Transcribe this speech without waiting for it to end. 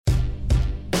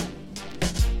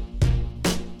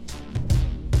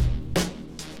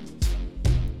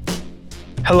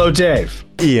Hello, Dave.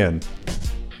 Ian.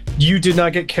 You did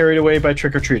not get carried away by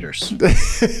trick-or-treaters.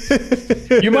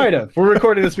 You might have. We're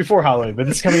recording this before Halloween, but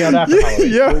it's coming out after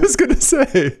Halloween. Yeah, I was going to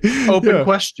say. Open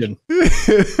question.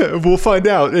 We'll find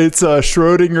out. It's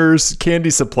Schrodinger's candy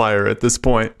supplier at this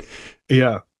point.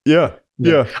 Yeah.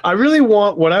 I really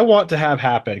want, what I want to have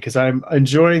happen, because I'm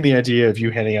enjoying the idea of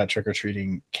you handing out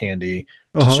trick-or-treating candy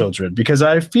to children, because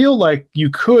I feel like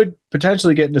you could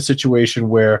potentially get in a situation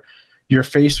where you're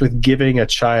faced with giving a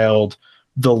child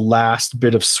the last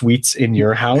bit of sweets in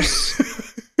your house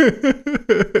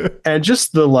and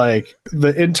just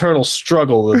the internal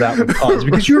struggle that would cause,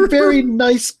 because you're a very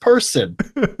nice person.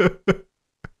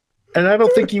 And I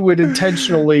don't think you would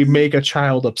intentionally make a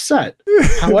child upset.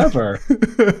 However,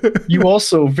 you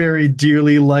also very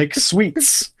dearly like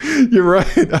sweets. You're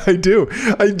right. I do.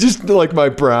 I just like my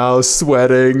brow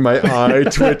sweating, my eye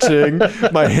twitching,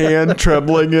 my hand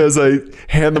trembling as I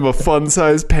hand them a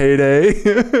fun-sized payday.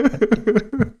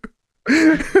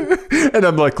 And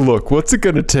I'm like, look, what's it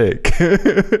going to take?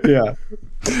 Yeah.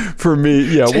 For me,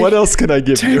 yeah. What else can I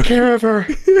give you? Take care of her.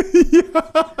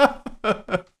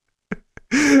 Yeah.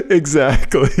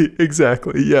 Exactly.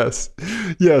 Yes,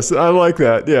 I like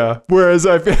that. Yeah. Whereas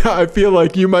I feel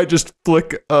like you might just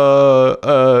flick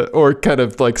or kind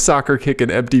of like soccer kick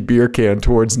an empty beer can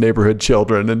towards neighborhood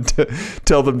children and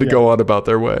tell them to go on about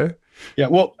their way. Yeah.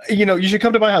 Well, you should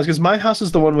come to my house, because my house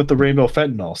is the one with the rainbow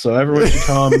fentanyl. So everyone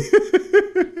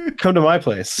should come to my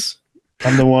place.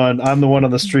 I'm the one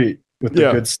on the street with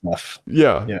the good stuff.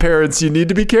 Yeah. Parents, you need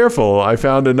to be careful. I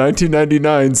found a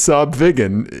 1999 Saab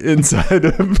Viggen inside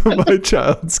of my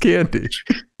child's candy.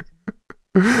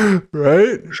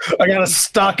 Right? I got a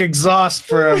stock exhaust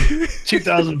for a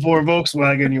 2004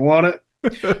 Volkswagen. You want it?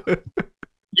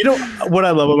 You know what I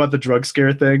love about the drug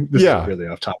scare thing? This is really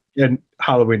off topic. And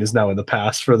Halloween is now in the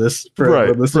past for this,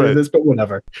 listening to this, but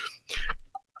whatever.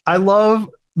 I love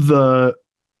the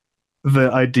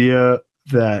idea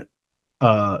that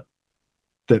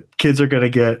that kids are going to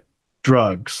get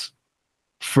drugs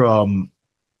from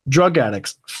drug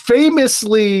addicts,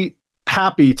 famously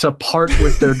happy to part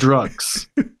with their drugs.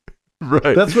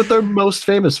 Right. That's what they're most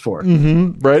famous for.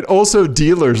 Mm-hmm. Right. Also,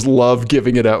 dealers love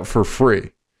giving it out for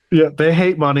free. Yeah. They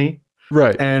hate money.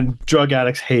 Right. And drug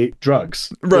addicts hate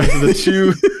drugs. Right. Those are the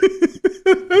two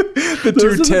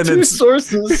tenets. The two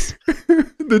sources.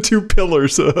 The two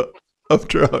pillars of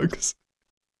drugs.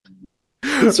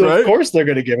 So of course they're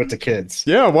going to give it to kids.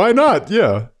 Yeah, why not?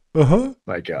 Yeah.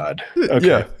 My God. Okay.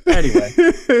 Yeah. Anyway.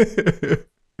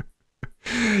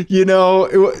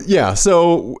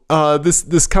 So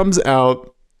this comes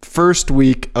out first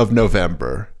week of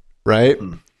November, right?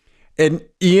 Mm. And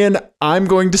Ian, I'm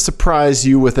going to surprise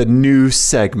you with a new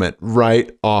segment right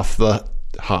off the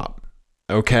hop.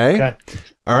 Okay?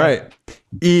 All right.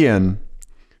 Ian,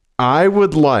 I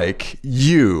would like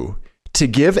you to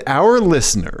give our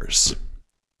listeners,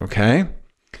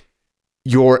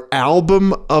 your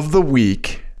album of the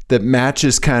week that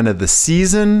matches kind of the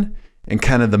season and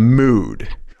kind of the mood.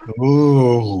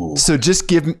 Ooh. So just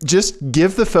give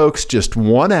the folks just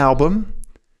one album,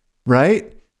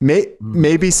 right?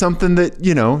 Maybe something that,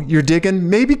 you're digging.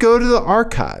 Maybe go to the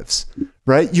archives,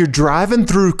 right? You're driving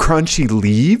through Crunchy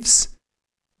Leaves,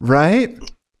 right?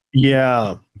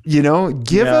 Yeah.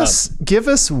 Give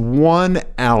us one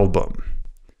album.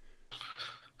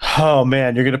 Oh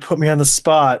man, you're gonna put me on the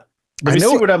spot. Let me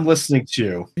see what I'm listening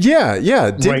to. Yeah.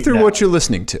 Dig through what you're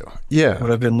listening to. Yeah.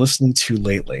 What I've been listening to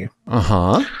lately.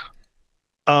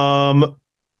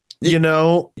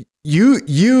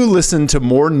 You listen to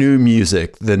more new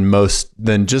music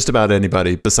than just about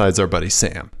anybody besides our buddy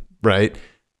Sam, right?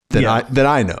 That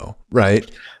I know, right?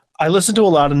 I listen to a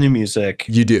lot of new music.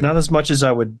 You do. Not as much as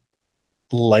I would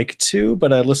like to,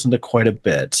 but I listen to quite a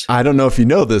bit. I don't know if you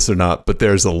know this or not, but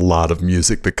there's a lot of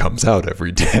music that comes out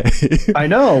every day. I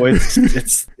know.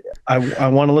 I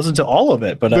want to listen to all of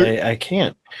it, but I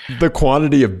can't. The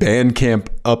quantity of Bandcamp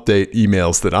update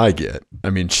emails that I get.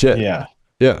 I mean, shit. Yeah.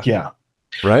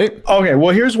 Right? Okay,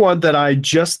 well, here's one that I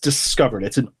just discovered.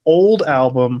 It's an old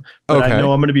album, but I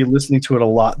know I'm going to be listening to it a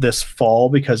lot this fall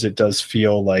because it does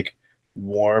feel like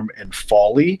warm and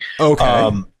fall-y.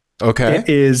 Okay. It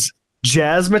is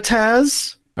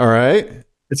Jazzmatazz. All right.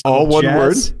 It's all one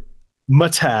word.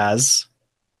 Matazz.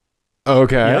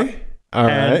 Okay. Yep. All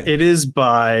right. And it is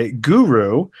by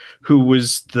Guru, who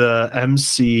was the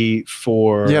MC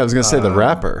for. Yeah, I was gonna say the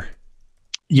rapper.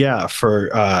 Yeah, for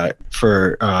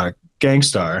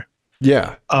Gangstar.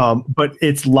 Yeah. But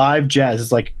it's live jazz.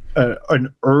 It's like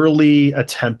an early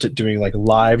attempt at doing like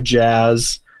live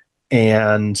jazz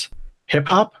and hip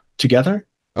hop together.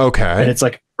 Okay. And it's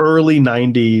like early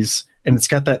 90s, and it's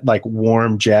got that like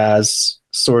warm jazz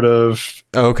sort of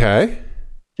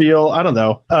feel. I don't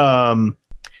know.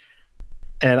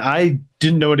 And I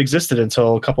didn't know it existed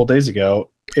until a couple days ago.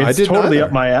 It's totally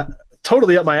up my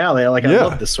alley. I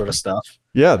love this sort of stuff.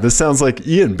 Yeah, this sounds like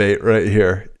Ian bait right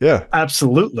here. Yeah,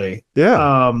 absolutely.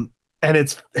 Yeah, and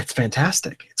it's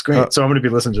fantastic. It's great. So I'm going to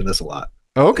be listening to this a lot.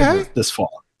 Okay, this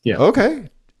fall. Yeah. Okay.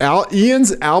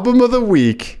 Ian's album of the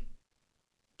week,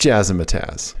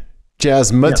 Jazzmatazz.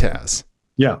 Jazzmatazz.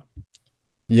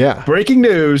 Yeah. Breaking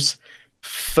news.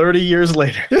 30 years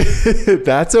later.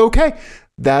 That's okay.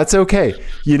 That's okay.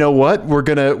 You know what? We're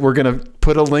gonna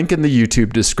put a link in the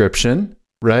YouTube description,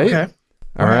 right? Okay.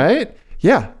 All right.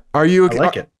 Yeah. Are you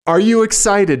Are you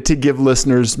excited to give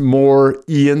listeners more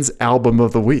Ian's album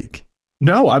of the week?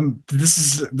 No,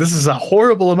 this is a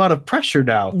horrible amount of pressure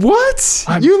now. What?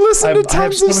 You listen to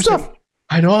tons of stuff.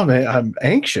 I know I'm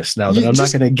anxious now that I'm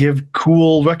not going to give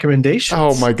cool recommendations.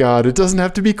 Oh my God. It doesn't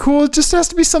have to be cool. It just has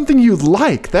to be something you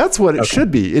like. That's what it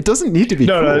should be. It doesn't need to be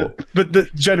cool. No, but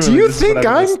generally, do you think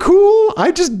I'm cool?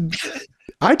 I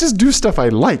just do stuff I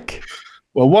like.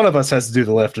 Well, one of us has to do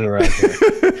the left and right here.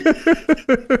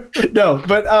 No,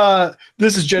 but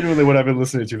this is genuinely what I've been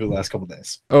listening to for the last couple of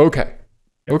days. Okay.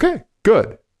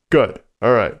 Good.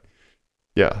 All right.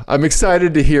 Yeah, I'm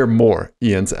excited to hear more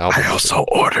Ian's album. I also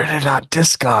ordered it on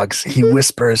Discogs. He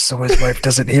whispers so his wife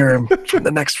doesn't hear him from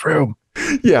the next room.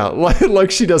 Yeah, like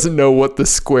she doesn't know what the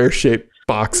square-shaped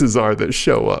boxes are that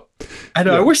show up. I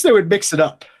know. Yeah. I wish they would mix it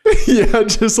up. Yeah,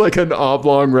 just like an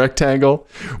oblong rectangle.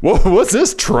 What's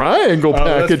this triangle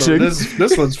packaging?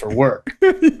 This one's for work.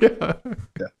 Yeah.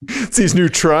 It's these new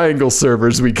triangle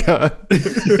servers we got.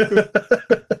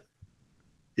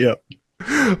 Yep.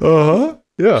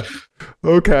 Yeah.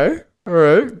 Okay. All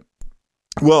right.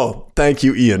 Well, thank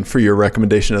you, Ian, for your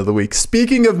recommendation of the week.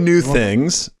 Speaking of new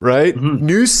things, right? Mm-hmm.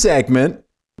 New segment,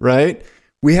 right?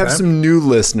 We have some new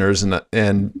listeners,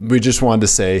 and we just wanted to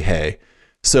say hey.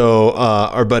 So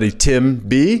our buddy Tim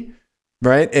B,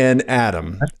 right? And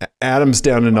Adam. Adam's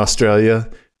down in Australia.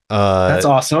 That's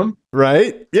awesome.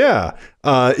 Right? Yeah.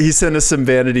 He sent us some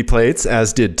vanity plates,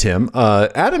 as did Tim.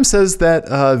 Adam says that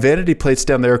vanity plates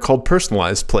down there are called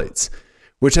personalized plates,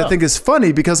 which I think is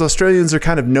funny because Australians are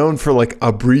kind of known for like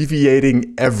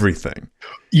abbreviating everything.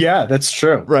 Yeah, that's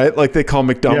true. Right? Like they call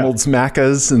McDonald's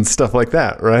Maccas and stuff like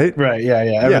that, right? Right. Yeah.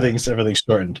 Everything's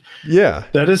shortened. Yeah.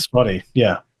 That is funny.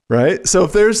 Yeah. Right. So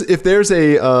if there's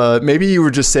a maybe you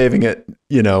were just saving it,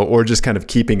 or just kind of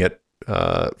keeping it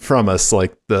from us,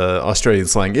 like the Australian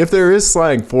slang. If there is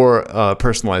slang for a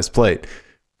personalized plate,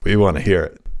 we want to hear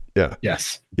it. Yeah.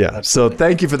 Yes. Yeah. Absolutely. So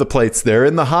thank you for the plates. They're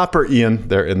in the hopper, Ian.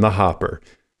 They're in the hopper.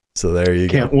 So there you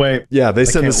go. Can't wait. Yeah, they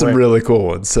send us some really cool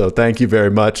ones. So thank you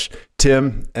very much,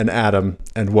 Tim and Adam,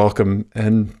 and welcome.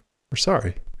 And we're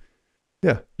sorry.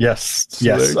 Yeah. Yes. So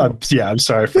yes. I'm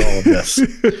sorry for all of this.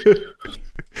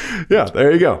 Yeah.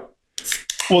 There you go.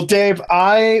 Well, Dave,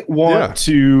 I want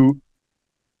to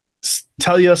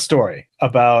tell you a story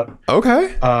about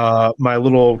my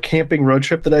little camping road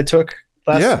trip that I took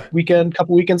last weekend, a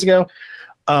couple weekends ago.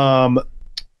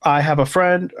 I have a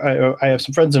friend. I have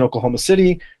some friends in Oklahoma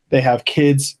City. They have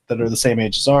kids that are the same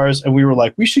age as ours, and we were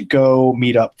like, we should go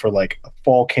meet up for like a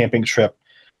fall camping trip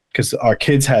because our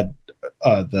kids had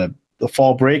the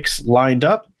fall breaks lined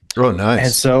up. Oh, nice!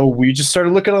 And so we just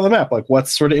started looking on the map, like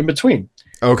what's sort of in between.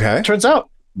 Okay. Turns out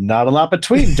not a lot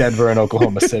between Denver and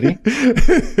Oklahoma City.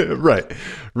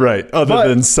 Right. Other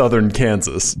than southern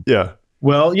Kansas. Yeah.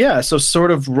 Well, yeah. So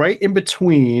sort of right in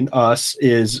between us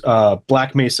is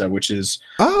Black Mesa, which is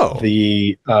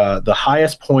the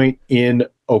highest point in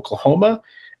Oklahoma.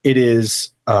 It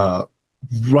is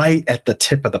right at the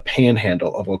tip of the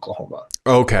panhandle of Oklahoma.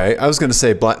 Okay. I was going to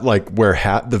say like where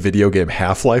the video game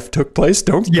Half-Life took place.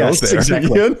 Don't go there.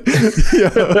 Exactly. Yeah.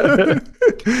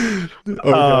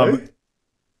 Okay.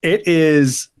 It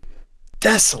is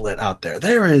desolate out there.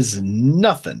 There is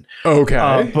nothing.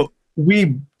 Okay. But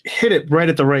we hit it right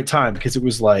at the right time because it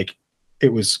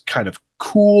was kind of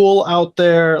cool out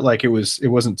there. Like it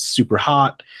wasn't super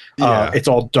hot. It's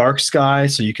all dark sky.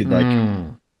 So you could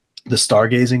the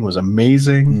stargazing was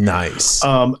amazing. Nice.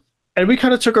 And we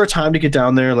kind of took our time to get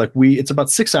down there. Like it's about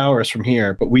 6 hours from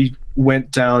here, but we went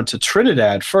down to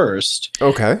Trinidad first.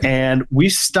 Okay. And we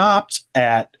stopped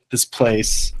at this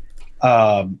place,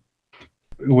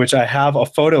 which I have a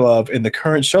photo of in the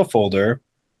current show folder,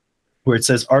 where it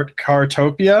says Art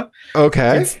Cartopia.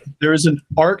 Okay. There's an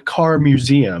art car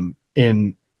museum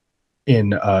in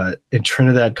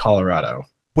Trinidad, Colorado.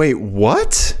 Wait,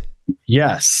 what?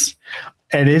 Yes.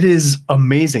 And it is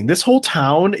amazing. This whole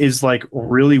town is like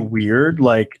really weird,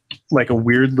 like a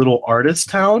weird little artist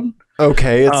town.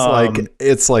 Okay,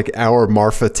 it's like our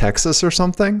Marfa, Texas or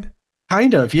something.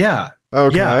 Kind of, yeah.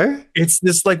 Okay. Yeah. It's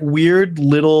this like weird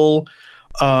little,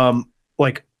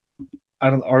 like, I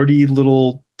don't know, arty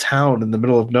little town in the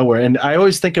middle of nowhere. And I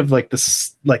always think of like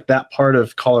this, like that part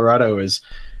of Colorado is,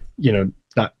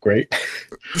 not great.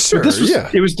 Sure. This was, yeah.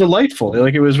 It was delightful.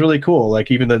 Like, it was really cool.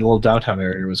 Like, even the little downtown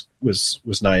area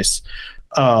was nice.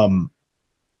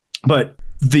 But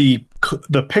the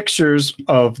pictures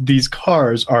of these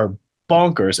cars are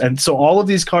bonkers. And so all of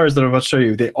these cars that I'm about to show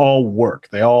you, they all work.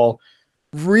 They all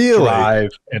really drive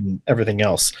and everything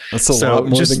else. That's a lot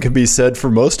more than can be said for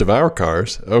most of our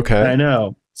cars. Okay. I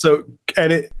know. So,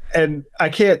 and I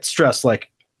can't stress,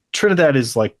 like, Trinidad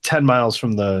is like 10 miles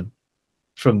from the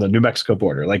New Mexico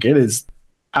border. Like, it is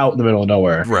out in the middle of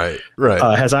nowhere. Right.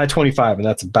 Has I-25, and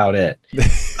that's about it.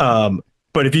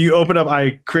 But if you open up,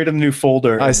 I created a new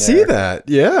folder. I see that.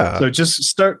 Yeah. So just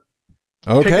start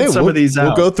picking some of these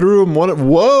out. We'll go through them.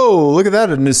 Whoa, look at that.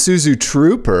 An Isuzu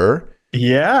Trooper.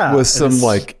 Yeah. With some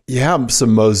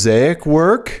some mosaic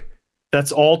work.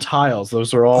 That's all tiles.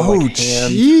 Those are all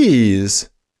jeez.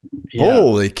 Yeah.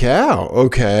 Holy cow.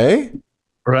 Okay.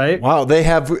 Right? Wow, they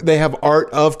have art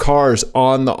of cars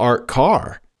on the art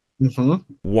car. Mm-hmm.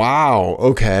 Wow.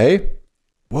 Okay.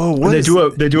 Whoa.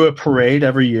 They do a parade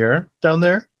every year down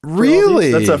there.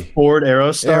 Really? That's a Ford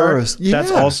Aerostar. Yeah.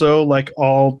 That's also like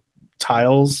all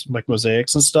tiles, like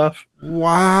mosaics and stuff.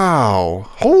 Wow.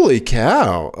 Holy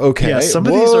cow. Okay. Yeah, some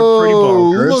of these are pretty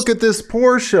bonkers. Look at this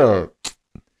Porsche.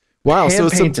 Wow.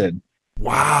 Hand painted.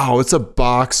 It's a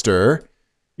Boxster.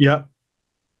 Yep.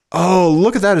 Oh,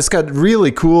 look at that. It's got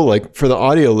really cool, like for the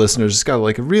audio listeners, it's got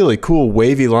like really cool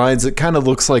wavy lines. It kind of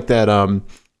looks like that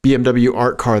BMW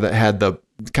art car that had the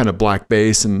kind of black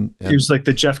base. And it was like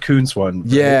the Jeff Koons one.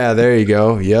 Right? Yeah, there you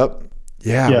go. Yep.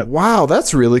 Yeah. Yep. Wow,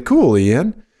 that's really cool,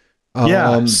 Ian.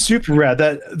 Yeah, super rad.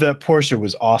 That Porsche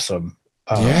was awesome.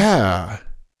 Yeah.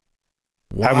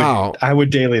 Wow. I would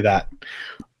daily that.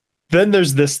 Then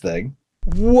there's this thing.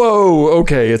 Whoa,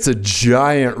 okay, it's a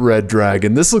giant red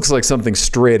dragon. This looks like something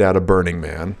straight out of Burning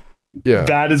Man. Yeah.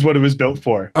 That is what it was built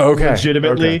for. Okay.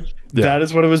 Legitimately, Yeah. That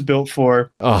is what it was built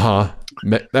for. Uh-huh.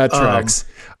 That tracks.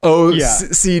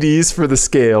 CDs for the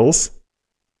scales.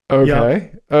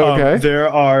 Okay. Yeah. Okay. There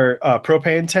are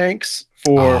propane tanks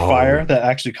for fire that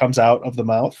actually comes out of the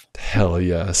mouth. Hell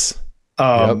yes.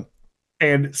 And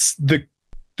the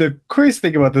crazy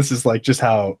thing about this is like just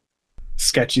how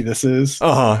sketchy this is.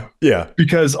 Yeah.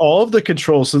 Because all of the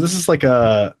controls, so this is like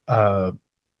I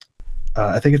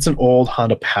think it's an old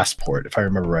Honda Passport, if I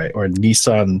remember right, or a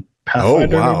Nissan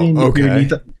Pathfinder. Oh, wow. Maybe. Okay.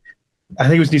 I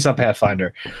think it was Nissan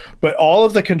Pathfinder. But all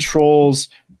of the controls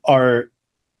are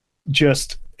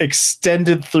just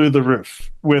extended through the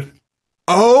roof with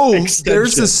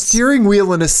there's a steering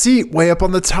wheel and a seat way up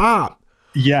on the top.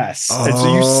 Yes. And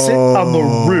so you sit on the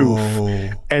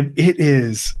roof and it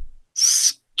is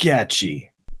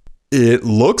sketchy. It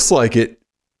looks like it.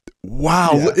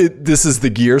 Wow. Yeah. This is the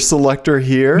gear selector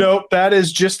here. Nope. That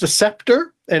is just a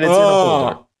scepter and it's in a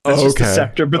holder. That's just a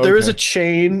scepter, but there is a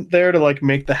chain there to like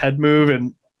make the head move.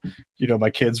 And,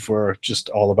 my kids were just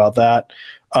all about that.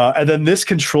 And then this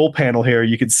control panel here,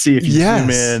 you can see if you zoom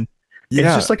in,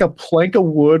 it's just like a plank of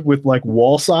wood with like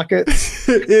wall sockets.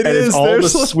 It's all the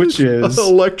switches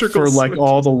electrical for like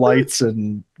all the lights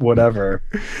and whatever.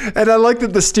 And I like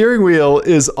that the steering wheel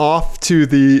is off to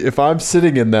if I'm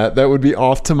sitting in that would be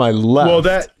off to my left. Well,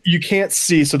 that you can't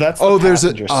see. So that's there's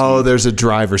a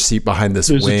driver's seat behind this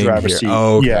wing. There's a driver's seat.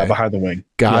 Okay. Yeah, behind the wing.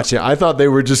 Gotcha. Yep. I thought they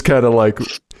were just kind of like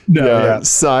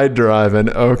side driving.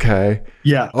 Okay.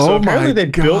 Yeah. So apparently they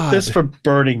built this for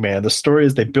Burning Man. The story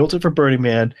is they built it for Burning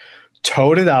Man,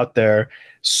 towed it out there.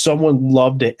 Someone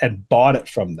loved it and bought it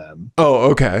from them. Oh,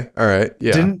 okay. All right.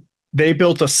 Yeah. They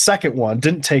built a second one,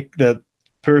 didn't take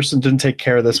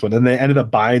care of this one, and they ended up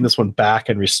buying this one back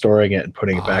and restoring it and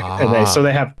putting it back. And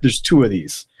there's two of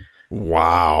these.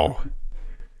 Wow.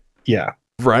 Yeah.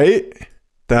 Right?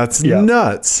 That's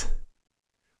nuts.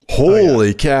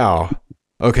 Holy cow.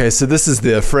 Okay, so this is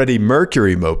the Freddie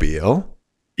Mercury mobile.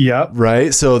 Yep.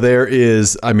 Right. So there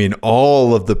is,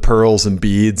 all of the pearls and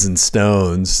beads and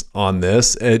stones on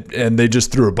this, and they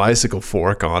just threw a bicycle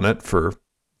fork on it for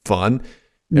fun.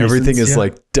 Everything is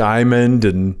like diamond,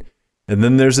 and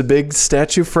then there's a big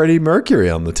statue of Freddie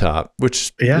Mercury on the top,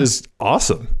 which is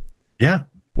awesome. Yeah.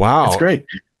 Wow. It's great.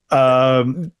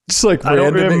 Just like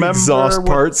random exhaust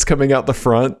parts coming out the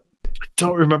front. I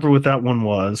don't remember what that one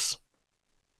was.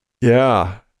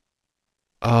 Yeah.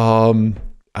 Jeez.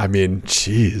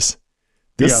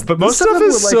 But most stuff of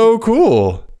is so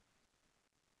cool.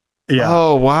 Yeah.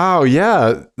 Oh, wow.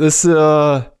 Yeah. This,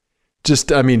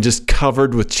 just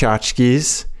covered with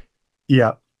tchotchkes.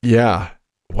 Yeah. Yeah.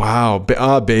 Wow.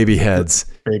 Baby heads.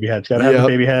 Baby heads. Gotta have the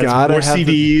baby heads. More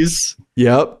CDs.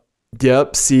 Yep.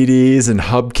 CDs and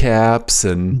hubcaps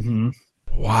and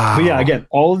wow. But yeah, again,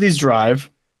 all of these drive.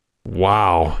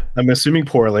 Wow. I'm assuming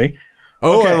poorly.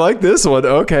 Oh, okay. I like this one.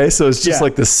 Okay, so it's just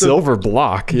like the silver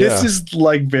block. Yeah. This is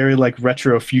like very like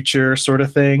retro future sort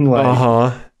of thing.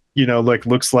 Like, you know, like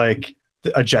looks like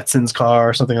a Jetsons car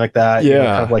or something like that. Yeah. You know,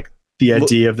 kind of like the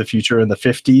idea of the future in the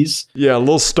 50s. Yeah, a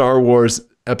little Star Wars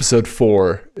Episode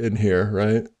 4 in here,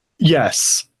 right?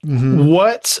 Yes.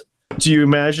 What do you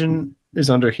imagine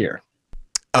is under here?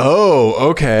 Oh,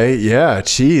 okay. Yeah,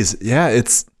 geez. Yeah,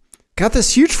 it's got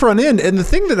this huge front end. And the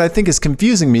thing that I think is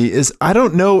confusing me is I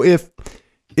don't know if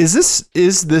is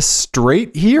this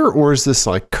straight here or is this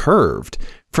like curved?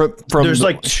 From there's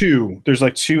like two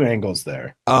angles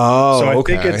there. Oh, so I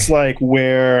think it's like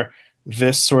where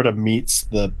this sort of meets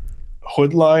the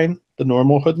hood line, the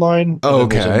normal hood line. Oh,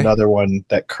 okay. There's another one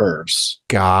that curves.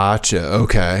 Gotcha.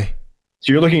 Okay.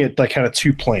 So you're looking at like kind of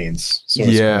two planes. So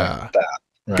yeah. Like that,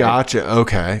 right? Gotcha.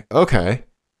 Okay. Okay.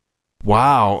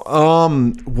 Wow.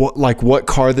 What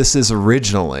car this is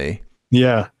originally?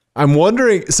 Yeah. I'm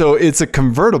wondering. So it's a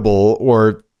convertible,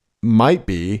 or might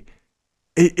be.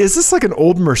 Is this like an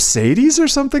old Mercedes or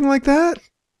something like that?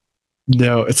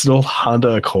 No, it's an old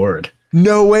Honda Accord.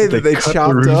 No way that they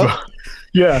chopped up.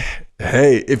 Yeah.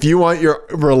 Hey, if you want your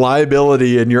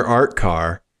reliability in your art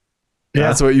car,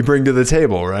 that's what you bring to the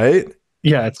table, right?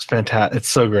 Yeah, it's fantastic. It's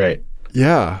so great.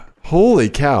 Yeah. Holy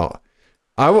cow.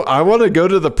 I want to go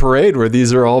to the parade where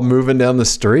these are all moving down the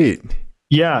street.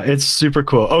 Yeah, it's super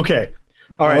cool. Okay.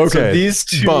 All right. Okay. So these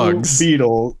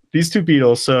two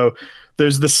beetles. So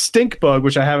there's the stink bug,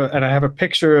 which I have a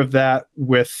picture of that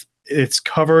with it's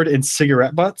covered in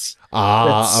cigarette butts.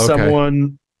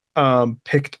 Someone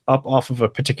picked up off of a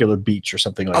particular beach or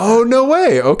something like that. Oh, no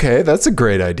way. Okay. That's a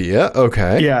great idea.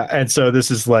 Okay. Yeah. And so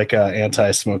this is like a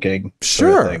anti-smoking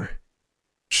sure sort of thing.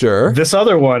 Sure. This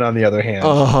other one, on the other hand,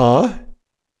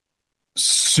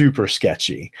 super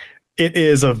sketchy. It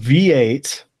is a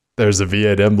V8. There's a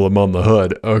V8 emblem on the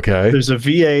hood. Okay. There's a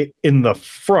V8 in the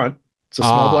front. It's a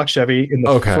small block Chevy in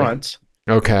the front.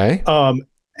 Okay.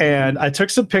 And I took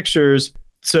some pictures.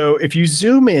 So if you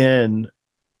zoom in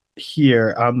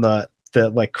here on the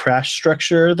like crash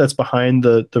structure that's behind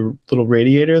the little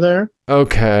radiator there.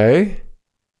 Okay.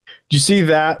 Do you see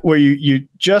that where you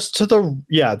just to the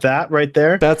that right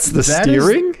there? That's the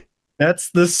steering?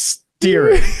 That's the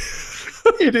steering.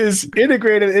 It is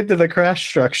integrated into the crash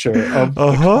structure of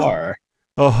the car.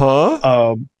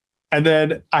 And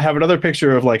then I have another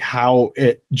picture of like how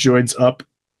it joins up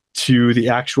to the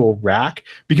actual rack,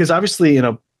 because obviously in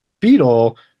a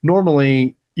Beetle,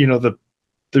 normally, you know,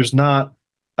 there's not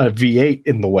a V8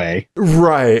 in the way.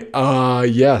 Right.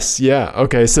 Yes. Yeah.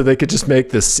 Okay. So they could just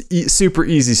make this super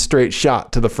easy straight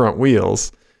shot to the front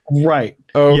wheels. Right.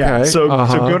 Okay. Yeah. So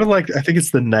go to like, I think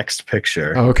it's the next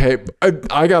picture. Okay.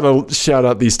 I got to shout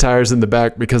out these tires in the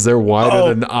back because they're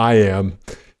wider than I am.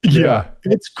 Yeah.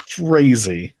 It's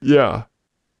crazy. Yeah.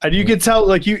 And you can tell,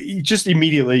 like, you just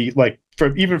immediately, like,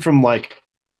 from like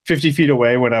 50 feet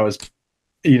away when I was,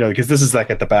 you know, because this is like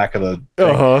at the back of the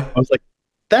thing, I was like,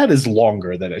 that is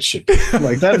longer than it should be.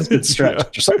 Like, that has been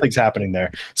stretched or something's happening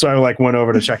there. So I like went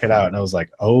over to check it out and I was like,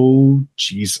 oh,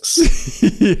 Jesus.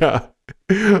 Yeah.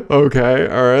 Okay.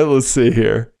 All right. Let's see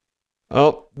here.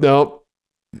 Oh, no.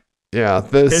 Yeah.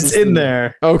 It's in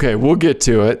there. Okay. We'll get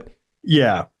to it.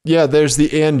 Yeah. Yeah. There's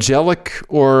the angelic,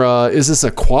 or is this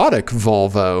aquatic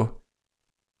Volvo?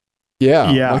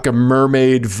 Yeah. Yeah. Like a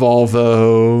mermaid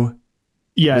Volvo.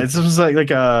 Yeah. It's just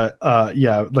like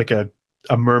a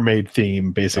mermaid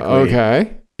theme, basically.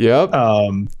 Okay. Yep.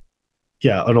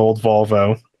 Yeah, an old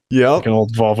Volvo. Yep. Like an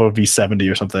old Volvo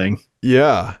V70 or something.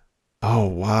 Yeah. Oh,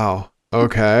 wow.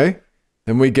 Okay.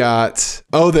 Then we got,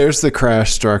 there's the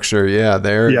crash structure. Yeah,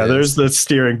 there's the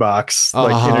steering box,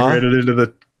 like integrated into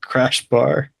the crash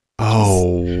bar.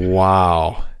 Oh,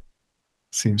 wow.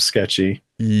 Seems sketchy.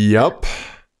 Yep.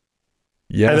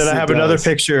 Yes. And then I have another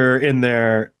picture in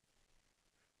there.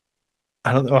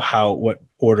 I don't know what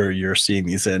order you're seeing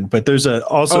these in, but there's there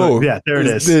it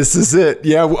is. This is it.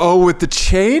 Yeah. Oh, with the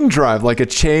chain drive, like a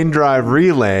chain drive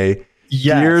relay.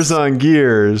 Yes. Gears on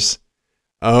gears.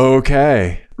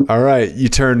 Okay. All right. You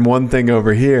turn one thing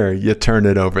over here, you turn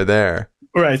it over there.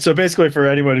 Right. So basically, for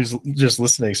anyone who's just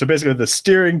listening, so basically the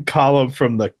steering column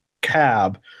from the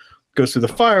cab goes through the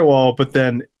firewall, but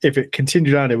then if it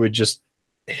continued on, it would just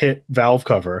hit valve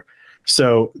cover.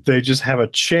 So they just have a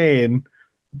chain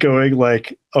going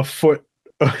like a foot.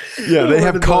 Yeah, they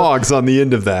have cogs on the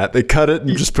end of that. They cut it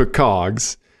and just put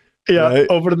cogs. Yeah, right?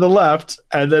 over to the left,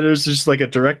 and then there's just like a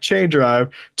direct chain drive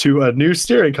to a new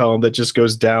steering column that just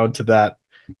goes down to that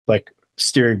like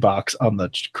steering box on the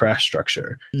crash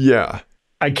structure. Yeah.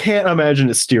 I can't imagine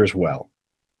it steers well.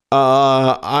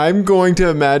 I'm going to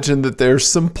imagine that there's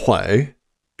some play.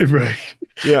 Right.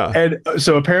 Yeah. And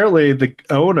so apparently the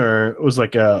owner was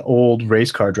like a old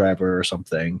race car driver or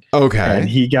something. Okay. And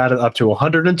he got it up to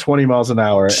 120 miles an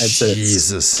hour and said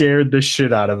it scared the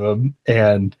shit out of him.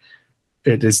 And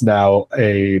it is now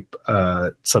a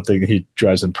something he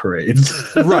drives in parades.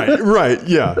 Right.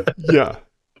 Yeah.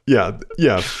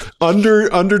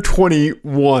 Under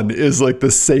 21 is like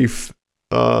the safe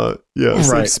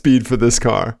safe speed for this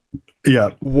car.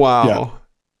 Yeah. Wow.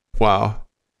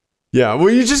 Yeah, well,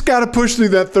 you just got to push through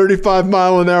that 35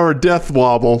 mile an hour death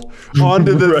wobble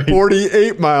onto the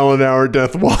 48 mile an hour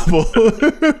death wobble.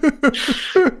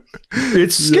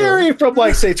 It's scary from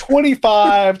like, say,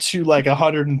 25 to like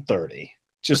 130,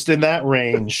 just in that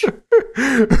range.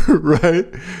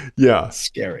 Right? Yeah.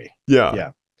 Scary.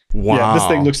 Yeah. Wow. Yeah, this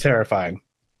thing looks terrifying.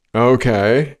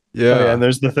 Okay. Yeah. Oh, yeah. And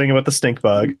there's the thing about the stink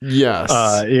bug. Yes.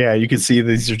 Yeah, you can see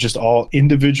these are just all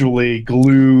individually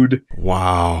glued.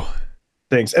 Wow.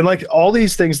 Things. And like all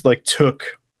these things like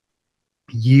took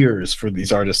years for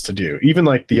these artists to do. Even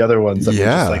like the other ones that were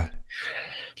just like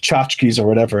tchotchkes or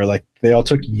whatever, like they all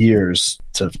took years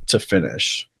to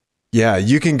finish. Yeah,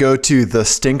 you can go to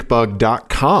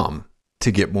thestinkbug.com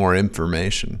to get more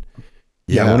information.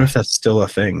 Yeah, I wonder if that's still a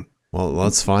thing. Well,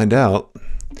 let's find out.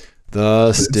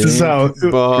 The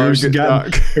stinkbug.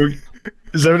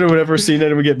 Has anyone ever seen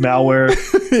anyone get malware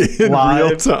in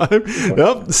live? real time?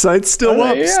 Yep, the site's still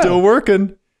up, still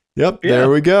working. Yep, there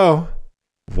we go.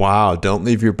 Wow, don't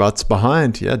leave your butts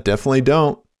behind. Yeah, definitely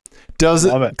don't.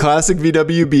 Classic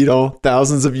VW Beetle,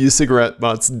 thousands of used cigarette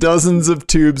butts, dozens of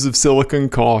tubes of silicone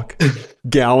caulk,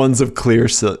 gallons of clear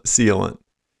sealant.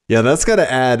 Yeah, that's got to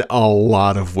add a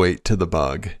lot of weight to the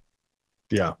bug.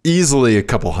 Yeah. Easily a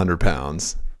couple 100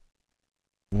 pounds.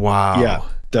 Wow. Yeah,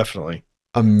 definitely.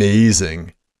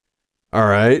 Amazing. All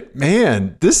right,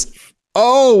 man,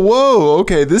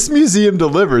 okay, this museum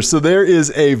delivers. So there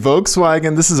is a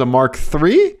Volkswagen. This is a Mark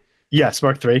III? Yes,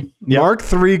 Mark III. Yep. Mark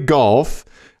III Golf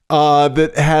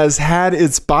that has had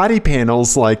its body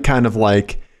panels like kind of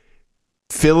like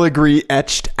filigree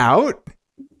etched out.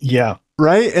 Yeah.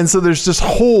 Right? And so there's just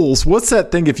holes. What's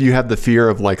that thing if you have the fear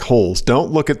of like holes?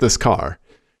 Don't look at this car.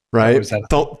 Right?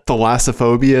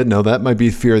 Thalassophobia? No, that might be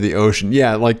fear of the ocean.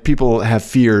 Yeah, like people have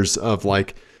fears of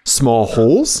like small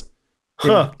holes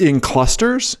in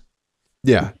clusters.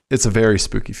 Yeah, it's a very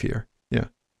spooky fear. Yeah.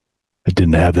 I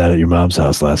didn't have that at your mom's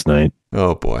house last night.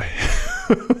 Oh, boy.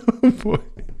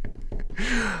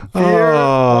 Fear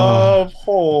of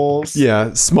holes.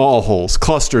 Yeah, small holes,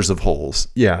 clusters of holes.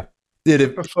 Yeah.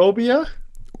 Trypophobia?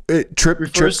 It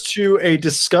refers to a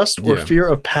disgust or fear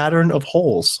of pattern of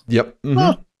holes. Yep. Mm-hmm.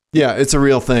 Huh. Yeah, it's a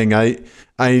real thing. I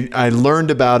learned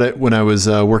about it when I was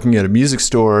working at a music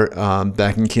store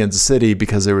back in Kansas City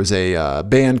because there was a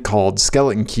band called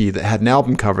Skeleton Key that had an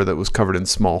album cover that was covered in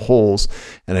small holes,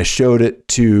 and I showed it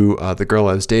to the girl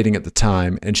I was dating at the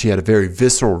time, and she had a very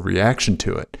visceral reaction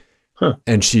to it. Huh.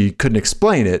 And she couldn't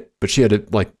explain it, but she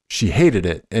hated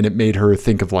it, and it made her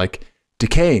think of like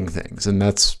decaying things, and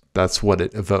that's what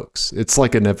it evokes. It's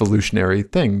like an evolutionary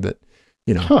thing that,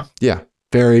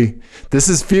 this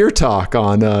is fear talk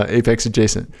on Apex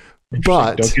Adjacent.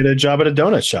 But don't get a job at a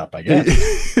donut shop, I guess.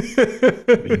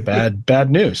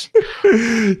 bad news.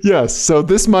 Yes, so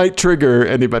this might trigger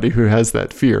anybody who has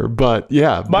that fear, but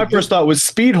yeah. My first thought was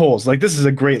speed holes. Like, this is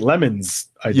a great Lemons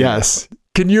idea. Yes.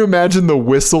 Can you imagine the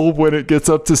whistle when it gets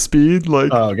up to speed?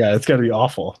 Like, oh god, it's gotta be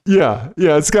awful. Yeah,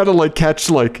 it's gotta like catch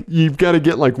like you've got to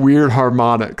get like weird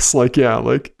harmonics. Like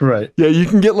right. Yeah, you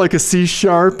can get like a C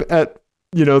sharp at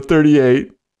 38.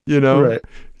 Right.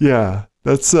 Yeah,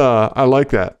 that's I like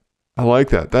that.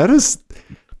 That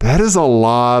is a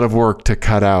lot of work to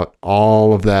cut out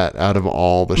all of that out of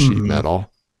all the sheet metal.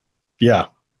 Yeah.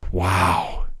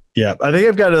 Wow. Yeah, I think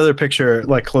I've got another picture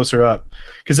like closer up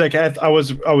because like I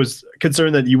was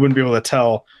concerned that you wouldn't be able to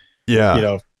tell.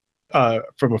 Yeah.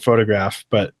 From a photograph,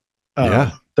 but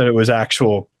that it was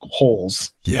actual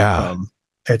holes. Yeah.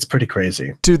 It's pretty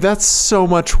crazy, dude. That's so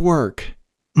much work.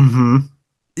 Mm-hmm.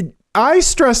 I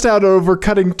stressed out over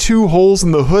cutting 2 holes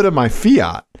in the hood of my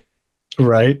Fiat.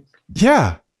 Right.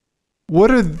 Yeah.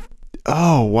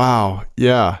 Oh, wow.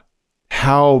 Yeah.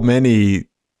 How many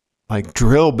like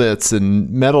drill bits and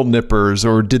metal nippers,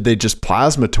 or did they just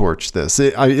plasma torch this?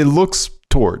 It looks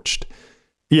torched.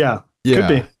 Yeah. Could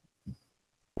be.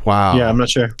 Wow. Yeah. I'm not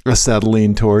sure.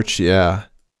 Acetylene torch. Yeah.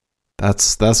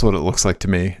 That's what it looks like to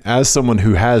me. As someone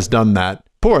who has done that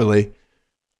poorly,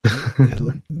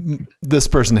 This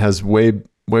person has way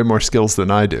more skills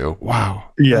than I do.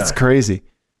 Wow. Yeah. That's crazy.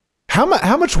 How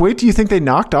much weight do you think they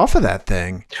knocked off of that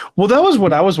thing? Well, that was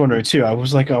what I was wondering too. I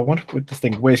was like, I wonder what the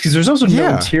thing weighs, because there's also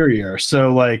no interior.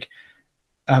 So like,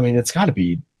 I mean, it's got to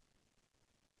be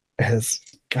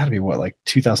what, like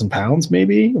 2,000 pounds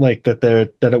maybe, like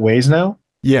that it weighs now.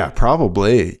 Yeah,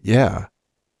 probably. Yeah.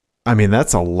 I mean,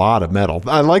 that's a lot of metal.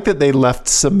 I like that they left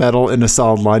some metal in a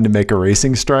solid line to make a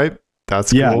racing stripe.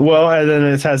 That's cool. Yeah. Well, and then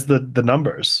it has the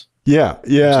numbers. Yeah.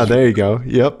 Yeah. There you go.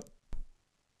 Yep.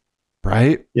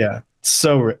 Right. Yeah.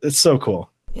 So it's so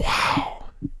cool. Wow.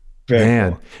 Very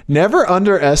Man, cool. Never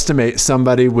underestimate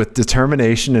somebody with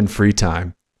determination and free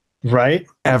time. Right.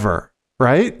 Ever.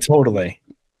 Right. Totally.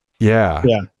 Yeah.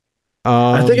 Yeah.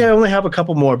 I think I only have a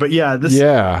couple more, but yeah.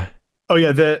 Yeah. Oh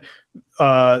yeah.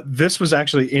 This was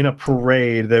actually in a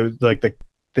parade. They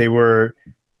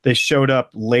showed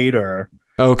up later.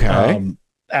 Okay.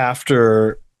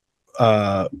 After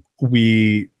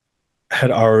we had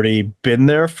already been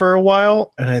there for a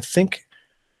while, and I think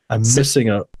I'm missing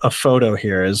a photo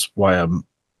here is why I'm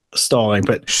stalling,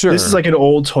 but sure. This is like an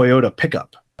old Toyota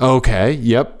pickup. Okay.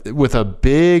 Yep. With a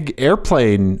big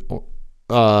airplane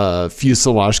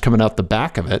fuselage coming out the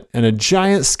back of it and a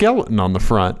giant skeleton on the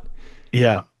front.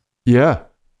 Yeah. Yeah.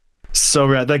 So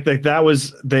rad. Like that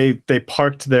was they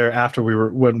parked there after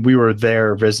when we were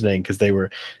there visiting, because they were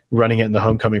running it in the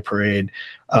homecoming parade.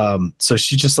 So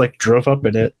she just like drove up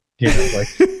in it, you know,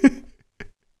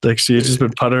 like she had just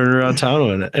been puttering around town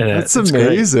in it. That's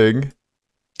amazing.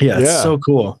 Yeah, it's so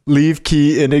cool. Leave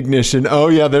key in ignition. Oh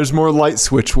yeah, there's more light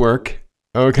switch work.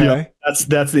 Okay. Yep.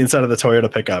 That's the inside of the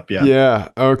Toyota pickup. Yeah. Yeah.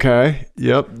 Okay.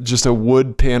 Yep. Just a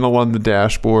wood panel on the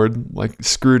dashboard, like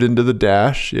screwed into the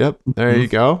dash. Yep. There you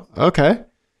go. Okay.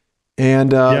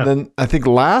 And then I think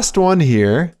last one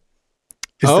here.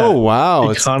 Wow.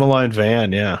 Econoline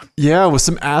van. Yeah. Yeah. With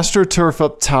some AstroTurf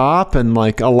up top and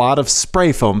like a lot of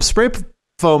spray foam. Spray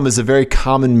foam is a very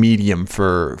common medium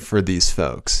for these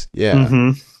folks. Yeah.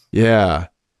 Mm-hmm. Yeah.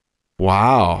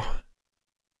 Wow.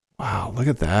 Wow, look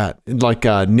at that. Like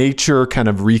nature kind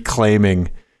of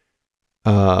reclaiming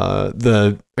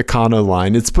the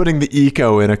Econoline. It's putting the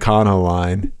eco in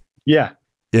Econoline. Yeah.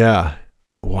 Yeah.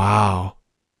 Wow.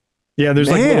 Yeah, there's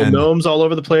like little gnomes all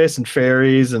over the place and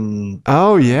fairies and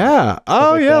oh yeah.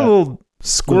 Oh yeah, little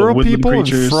squirrel little people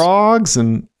creatures. And frogs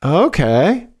and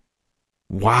okay.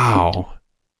 Wow.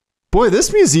 Boy,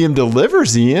 this museum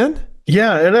delivers, Ian.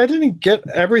 Yeah, and I didn't get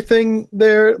everything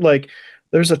there. Like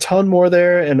there's a ton more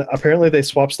there, and apparently they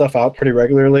swap stuff out pretty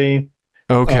regularly.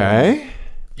 Okay.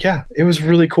 Yeah, it was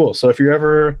really cool. So if you're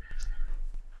ever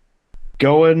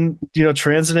going,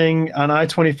 transiting on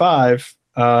I-25,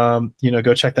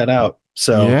 go check that out.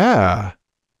 So yeah.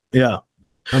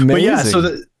 Amazing. But yeah,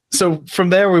 so from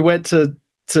there we went to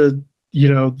the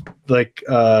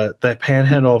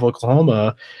panhandle of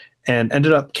Oklahoma and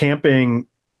ended up camping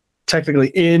technically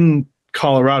in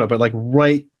Colorado, but like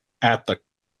right at the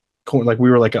like we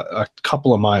were like a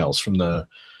couple of miles from the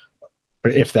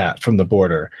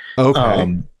border.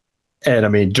 Okay. And I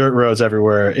mean, dirt roads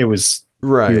everywhere. It was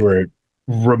right. We were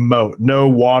remote, no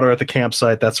water at the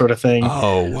campsite, that sort of thing.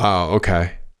 Oh, wow.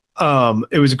 Okay.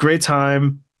 It was a great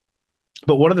time.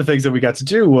 But one of the things that we got to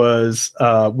do was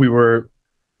we went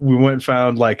and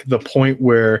found like the point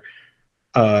where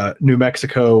New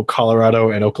Mexico, Colorado,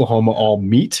 and Oklahoma all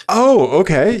meet. Oh,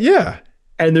 okay. Yeah.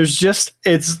 And it's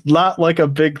not like a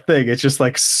big thing. It's just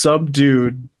like some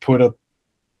dude put a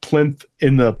plinth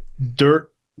in the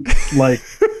dirt, like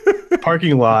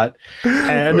parking lot,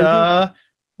 and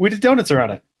we did donuts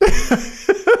around it.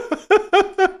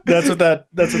 That's what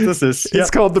this is.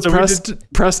 It's called the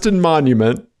Preston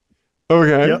Monument.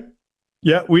 Okay. Yep.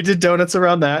 Yeah, we did donuts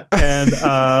around that, and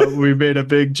we made a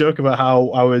big joke about how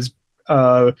I was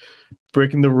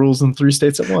breaking the rules in 3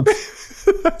 states at once.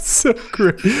 That's so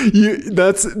great.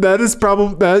 That is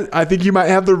probably that. I think you might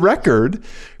have the record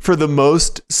for the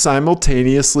most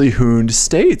simultaneously hooned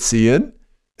states, Ian.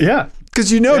 Yeah,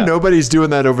 because nobody's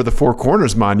doing that over the Four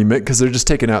Corners Monument because they're just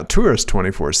taking out tourists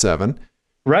 24/7.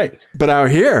 Right. But out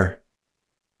here,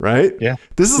 right? Yeah.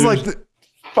 This is like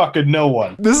fucking no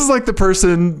one. This is like the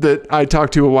person that I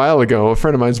talked to a while ago, a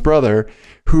friend of mine's brother,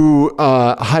 who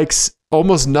hikes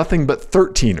almost nothing but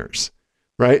 13ers.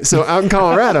 Right. So out in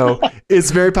Colorado,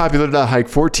 it's very popular to hike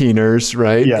 14ers.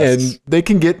 Right. Yes. And they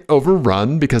can get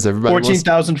overrun because everybody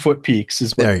 14,000 foot peaks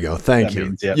is what there you go. Thank you.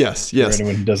 Means, yeah. Yes. For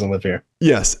anyone who doesn't live here.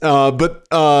 Yes. But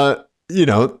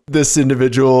this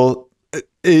individual,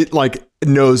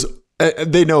 knows,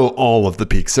 they know all of the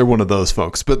peaks. They're one of those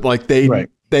folks, but like they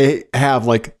have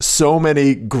like so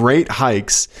many great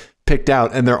hikes picked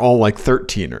out and they're all like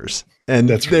 13ers. and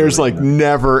That's there's really like good.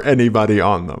 never anybody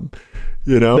on them,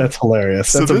 you know? That's hilarious.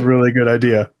 So That's a really good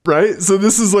idea. right? So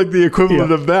this is like the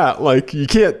equivalent of that. Like you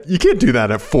can't do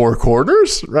that at four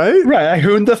corners, right? Right. I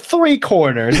hooned the three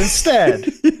corners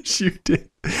instead. Yes, you did.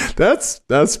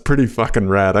 That's pretty fucking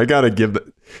rad. I gotta give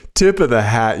the tip of the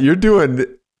hat. You're doing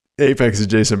Apex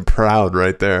Adjacent proud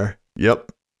right there.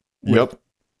 Yep.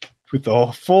 With the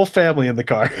whole full family in the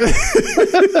car.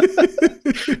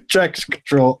 Traction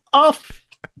control off.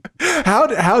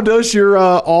 How does your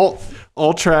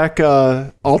all track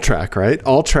right?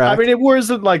 All track. I mean, it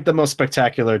wasn't like the most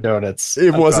spectacular donuts.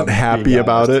 It wasn't happy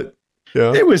about it.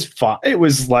 Yeah. It was fine. It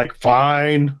was like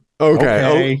fine.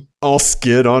 Okay. I'll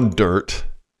skid on dirt.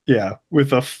 Yeah,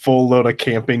 with a full load of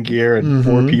camping gear and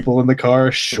four people in the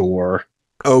car. Sure.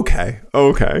 Okay.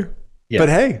 Yeah. But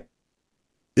hey,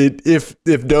 if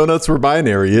donuts were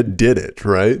binary, it did it,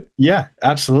 right? Yeah,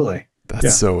 absolutely.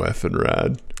 That's so effing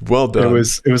rad. Well done. It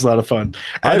was a lot of fun.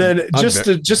 And then just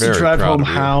to drive home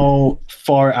how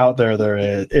far out there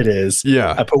it is.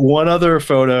 Yeah. I put one other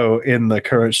photo in the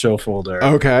current show folder.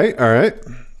 Okay. All right.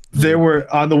 There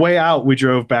were on the way out, we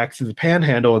drove back to the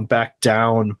Panhandle and back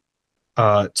down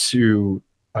to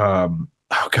oh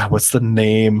god, what's the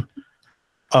name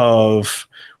of?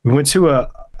 We went to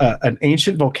an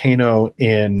ancient volcano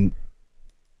in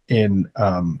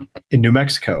New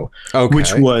Mexico,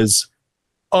 which was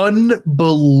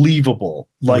unbelievable.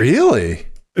 Like really,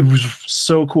 it was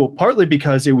so cool. Partly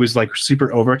because it was like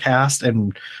super overcast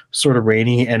and sort of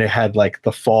rainy, and it had like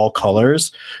the fall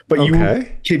colors. But you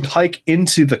could hike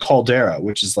into the caldera,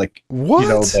 which is like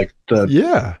like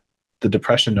the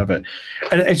depression of it,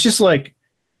 and it's just like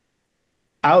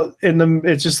out in the.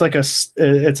 It's just like it's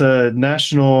a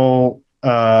national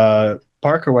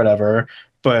park or whatever,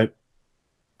 or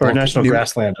a national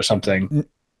grassland or something.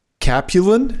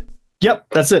 Capulin? Yep,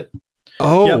 that's it.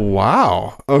 Oh,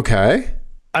 wow. Okay.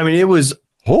 I mean, it was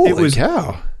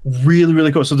cow. Really,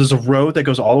 really cool. So there's a road that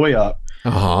goes all the way up.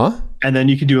 And then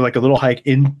you can do like a little hike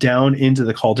down into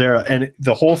the caldera, and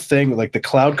the whole thing, like the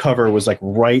cloud cover was like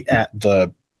right at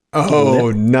the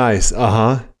lip. Nice.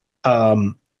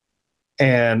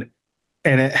 And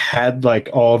it had like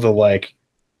all the like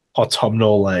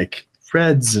autumnal like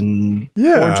reds and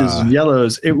oranges and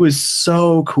yellows. It was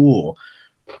so cool.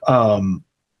 It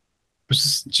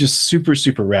was just super,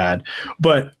 super rad.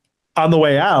 But on the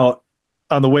way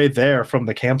there from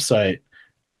the campsite,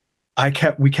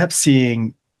 we kept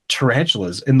seeing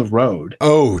tarantulas in the road.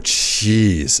 Oh,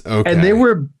 jeez. Okay. And they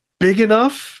were big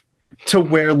enough to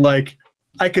where like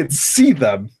I could see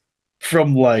them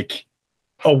from like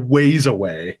a ways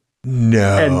away.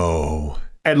 No.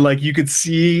 And like you could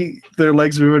see their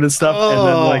legs moving and stuff. And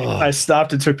then like I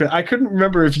stopped and I couldn't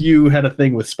remember if you had a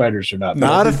thing with spiders or not.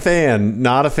 Not a fan.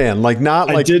 Like not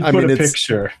like I did put a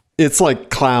picture. It's like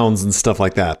clowns and stuff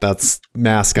like that. That's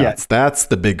mascots. Yeah. That's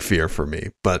the big fear for me.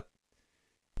 But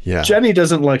yeah. Jenny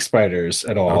doesn't like spiders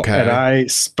at all. Okay.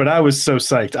 But I was so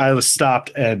psyched. I was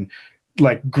stopped and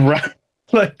like ground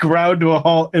to a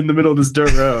halt in the middle of this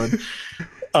dirt road.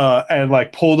 And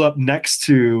like pulled up next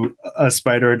to a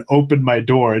spider and opened my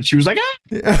door, and she was like,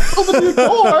 open your door.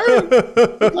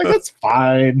 I was like, it's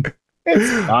fine.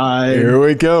 It's fine. Here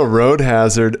we go. Road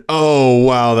hazard. Oh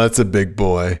wow, that's a big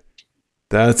boy.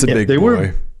 That's a big boy. They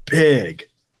were big.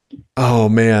 Oh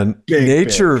man.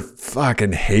 Nature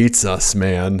fucking hates us,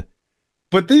 man.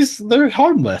 But they're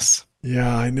harmless.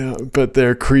 Yeah, I know. But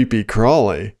they're creepy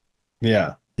crawly.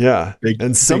 Yeah. Yeah.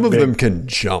 And some of them can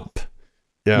jump.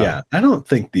 Yeah, I don't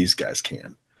think these guys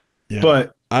can. Yeah.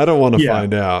 But I don't want to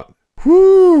find out.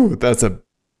 Whoo, that's a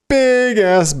big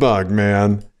ass bug,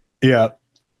 man. Yeah.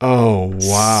 Oh,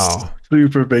 wow.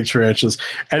 Super big tarantulas.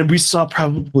 And we saw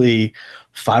probably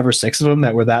 5 or 6 of them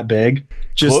that were that big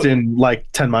just in like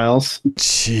 10 miles.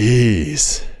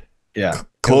 Jeez. Yeah.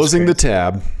 Closing the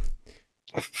tab.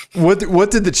 What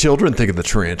did the children think of the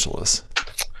tarantulas?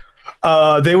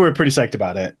 They were pretty psyched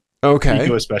about it. Okay.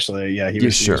 Nico especially, yeah, he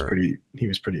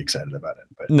was pretty excited about it,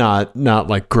 but not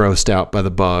like grossed out by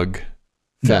the bug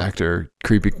factor,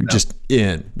 creepy, just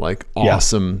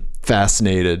awesome,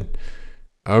 fascinated.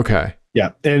 Okay.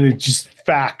 Yeah, and it just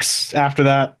facts after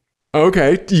that.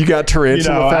 Okay, you got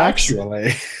tarantula facts.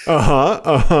 Actually,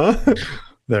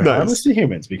 they're harmless to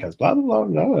humans because blah blah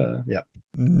blah. Yeah.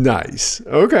 Nice.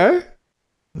 Okay.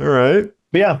 All right.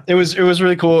 But yeah, it was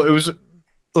really cool. It was.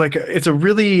 Like it's a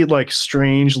really like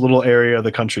strange little area of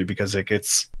the country because it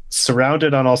gets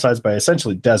surrounded on all sides by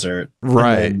essentially desert.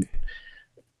 Right. And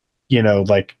then,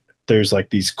 like there's like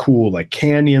these cool like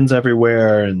canyons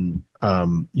everywhere and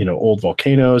old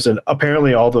volcanoes, and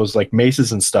apparently all those like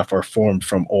mesas and stuff are formed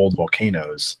from old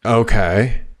volcanoes.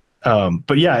 Okay.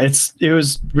 But yeah, it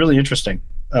was really interesting.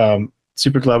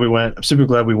 Super glad we went. I'm super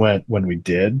glad we went when we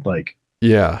did, like,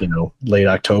 Yeah. late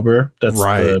October. That's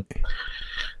right.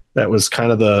 That was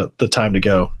kind of the time to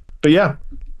go. But yeah,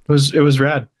 it was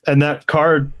rad. And that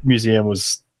card museum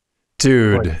was,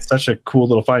 dude, like, such a cool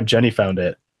little find. Jenny found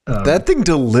it. That thing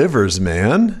delivers,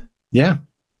 man. Yeah.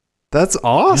 That's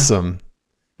awesome.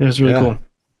 Yeah. It was really cool.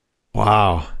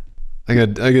 Wow. I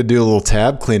could do a little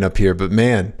tab cleanup here, but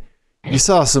man, you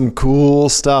saw some cool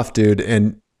stuff, dude.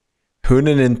 And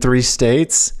Hunan in 3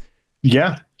 states.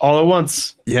 Yeah. All at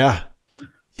once. Yeah.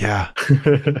 Yeah.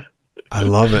 I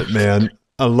love it, man.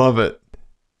 I love it.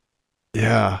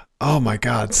 Yeah. Oh my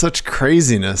God. Such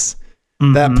craziness.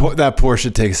 Mm-hmm. That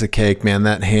Porsche takes a cake, man.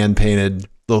 That hand painted,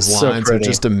 those lines are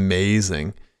just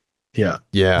amazing. Yeah.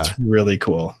 Yeah. It's really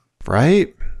cool.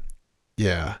 Right?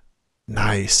 Yeah.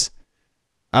 Nice.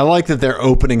 I like that their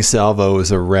opening salvo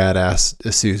is a rad ass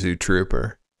Isuzu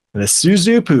Trooper. An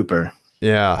Isuzu Pooper.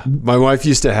 Yeah. My wife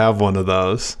used to have one of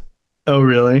those. Oh,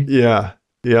 really? Yeah.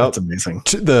 Yep. That's amazing.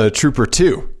 The Trooper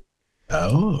 2.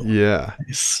 Oh. Yeah.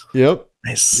 Nice. Yep.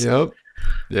 Nice. Yep.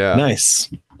 Yeah. Nice.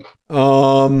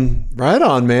 Right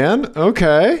on, man.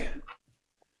 Okay.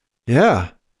 Yeah.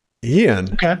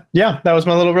 Ian. Okay. Yeah, that was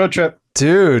my little road trip.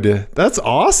 Dude, that's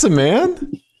awesome,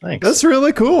 man. Thanks. That's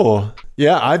really cool.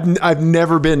 Yeah, I've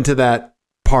never been to that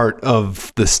part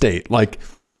of the state. Like,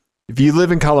 if you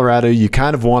live in Colorado, you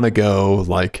kind of want to go,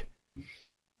 like,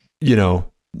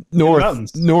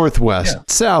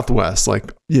 northwest, southwest,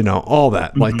 like, all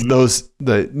that. Like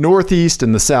the northeast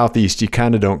and the southeast, you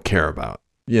kind of don't care about,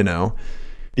 Yeah.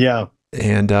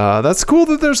 And that's cool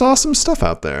that there's awesome stuff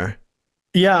out there.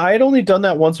 Yeah, I had only done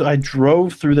that once. I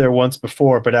drove through there once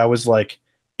before, but I was like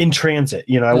in transit.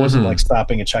 I wasn't like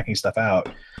stopping and checking stuff out.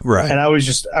 Right. And I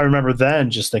remember then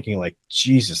just thinking, like,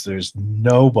 Jesus, there's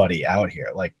nobody out here,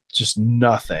 like, just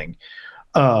nothing.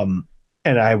 And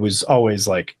I was always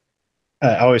like,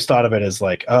 I always thought of it as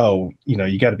like, oh,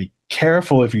 you got to be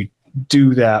careful if you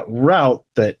do that route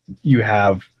that you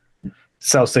have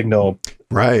cell signal,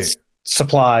 right,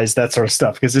 supplies, that sort of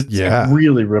stuff, because it's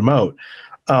really remote.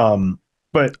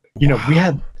 But we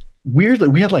had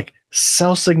like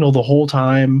cell signal the whole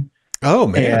time. Oh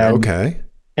man, okay.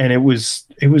 And it was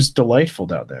delightful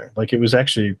down there. Like, it was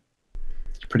actually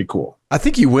pretty cool. I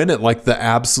think you went at like the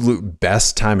absolute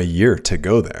best time of year to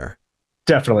go there.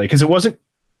 Definitely, because it wasn't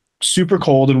super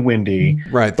cold and windy.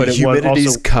 Right, but the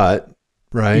humidity's cut.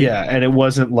 Right. Yeah, and it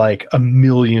wasn't like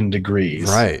 1,000,000 degrees.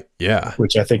 Right. Yeah.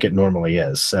 Which I think it normally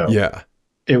is. So yeah,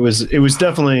 it was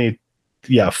definitely,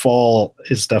 fall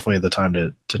is definitely the time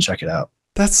to check it out.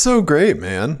 That's so great,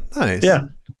 man. Nice. Yeah.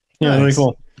 Yeah, nice. Really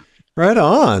cool. Right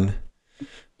on.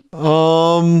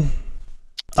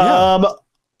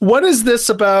 What is this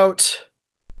about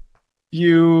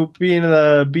you being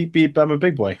the beep beep, I'm a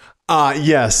big boy?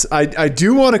 Yes, I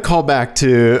do want to call back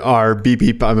to our beep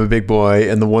beep, I'm a big boy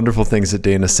and the wonderful things that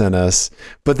Dana sent us.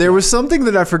 But there was something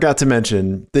that I forgot to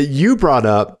mention that you brought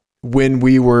up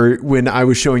when I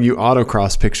was showing you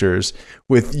autocross pictures,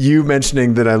 with you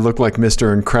mentioning that I look like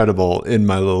Mr. Incredible in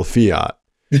my little Fiat.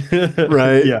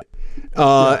 Right? Yeah.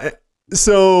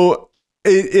 So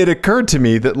it occurred to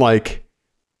me that, like,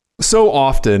 so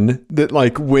often that,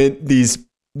 like, when these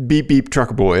beep beep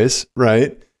trucker boys,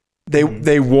 right?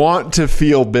 They want to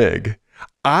feel big.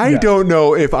 I don't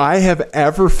know if I have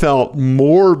ever felt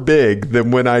more big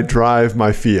than when I drive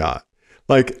my Fiat.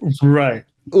 Like, right.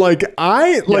 Like,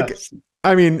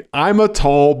 I mean, I'm a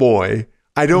tall boy.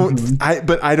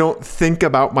 But I don't think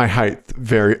about my height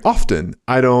very often.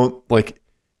 I don't, like,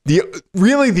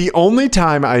 the only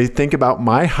time I think about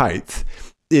my height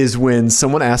is when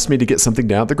someone asks me to get something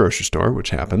down at the grocery store,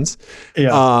 which happens.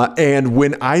 Yeah. And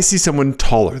when I see someone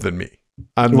taller than me.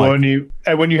 When you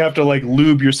have to, like,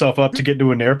 lube yourself up to get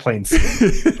into an airplane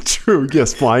seat. True.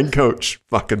 Yes. Flying coach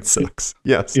fucking sucks.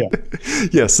 Yes. Yeah.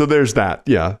 Yes. So there's that.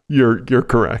 Yeah. You're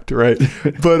correct. Right.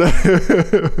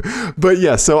 But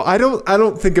yeah. So I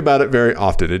don't think about it very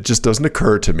often. It just doesn't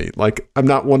occur to me. Like, I'm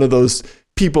not one of those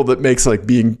people that makes, like,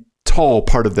 being tall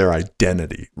part of their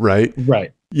identity. Right.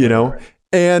 Right. Right.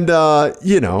 And,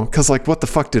 cause, like, what the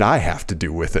fuck did I have to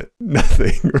do with it?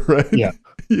 Nothing. Right. Yeah.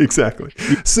 Exactly.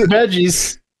 So,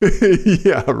 veggies.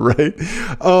 Yeah, right.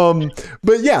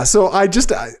 But yeah, so I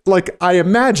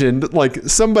imagined, like,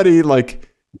 somebody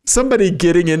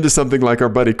getting into something like our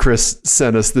buddy Chris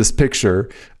sent us this picture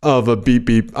of a beep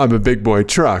beep, I'm a big boy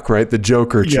truck, right? The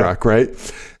Joker truck, right?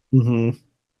 Mm-hmm.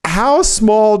 How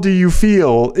small do you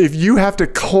feel if you have to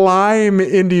climb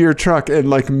into your truck and,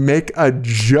 like, make a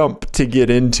jump to get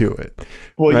into it?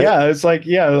 Well, right? Yeah, it's like,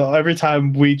 every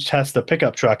time we test the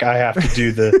pickup truck, I have to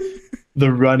do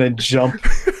the run and jump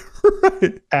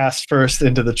Right. Ass first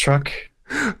into the truck.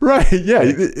 Right. Yeah.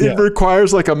 It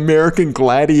requires like American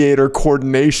Gladiator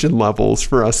coordination levels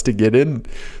for us to get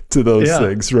into those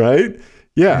things. Right.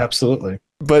 Yeah. Absolutely.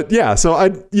 But yeah, so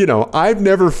I've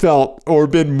never felt or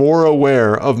been more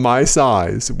aware of my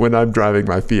size when I'm driving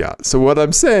my Fiat. So what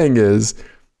I'm saying is,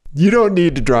 you don't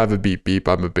need to drive a beep beep.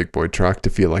 I'm a big boy truck to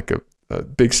feel like a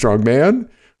big strong man.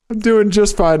 I'm doing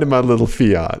just fine in my little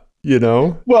Fiat,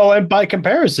 Well, and by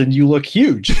comparison, you look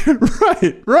huge.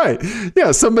 Right.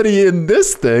 Yeah, somebody in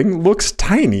this thing looks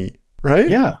tiny, right?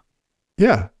 Yeah.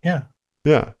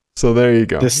 So there you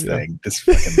go. This fucking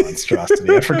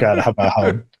monstrosity. I forgot about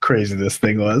how crazy this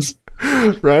thing was.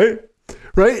 Right.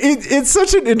 It's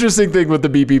such an interesting thing with the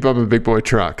beep beep I'm a big boy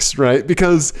trucks, right?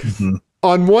 Because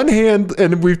on one hand,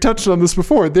 and we've touched on this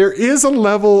before, there is a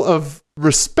level of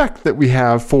respect that we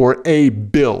have for a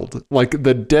build, like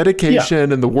the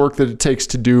dedication and the work that it takes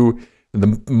to do,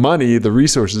 the money, the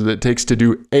resources that it takes to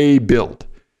do a build,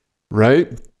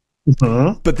 right?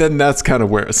 But then that's kind of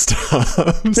where it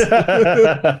stops.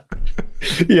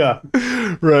 Yeah.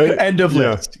 Right. End of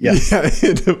list. Yes. Yeah.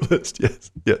 End of list.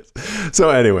 Yes. So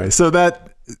anyway, so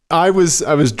that I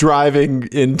was driving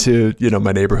into,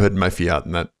 my neighborhood in my Fiat,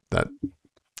 and that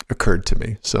occurred to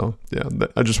me. So yeah,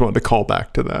 I just wanted to call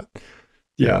back to that.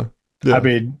 Yeah. I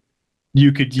mean,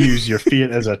 you could use your Fiat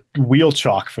as a wheel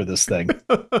chalk for this thing.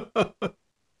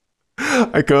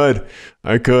 I could,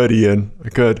 Ian. I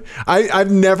could.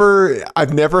 I've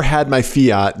never had my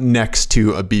Fiat next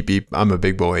to a beep beep I'm a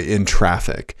big boy in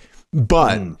traffic.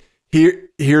 But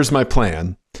here's my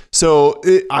plan. So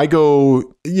I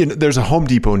go, there's a Home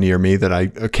Depot near me that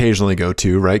I occasionally go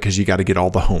to, right? Because you got to get all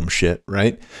the home shit,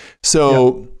 right?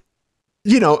 So,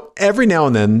 every now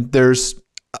and then there's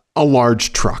a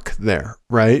large truck there,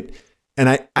 right? And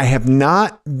I have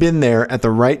not been there at the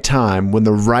right time when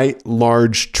the right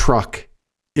large truck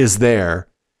is there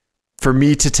for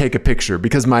me to take a picture,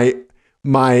 because my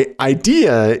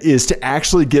idea is to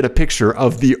actually get a picture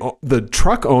of the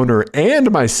truck owner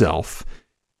and myself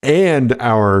and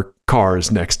our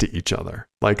cars next to each other.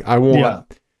 Like I want,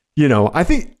 I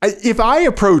think if I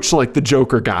approach like the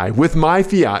Joker guy with my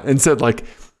Fiat and said like,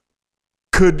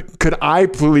 could I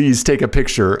please take a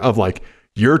picture of like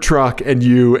your truck and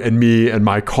you and me and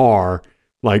my car,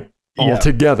 like all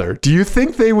together? Do you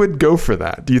think they would go for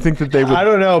that? Do you think that they would? I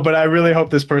don't know, but I really hope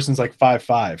this person's like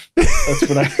 5'5". That's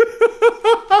what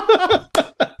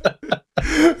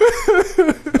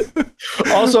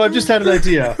Also, I've just had an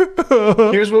idea.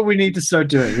 Here's what we need to start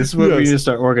doing. This is what we need to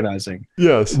start organizing.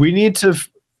 Yes. We need to,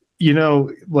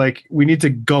 we need to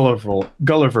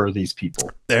Gulliver these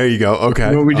people. There you go. Okay.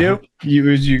 You know what we do?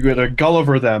 You got to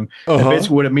Gulliver them. And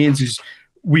basically what it means is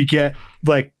we get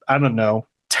like, I don't know,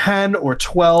 10 or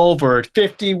 12 or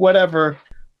 50, whatever,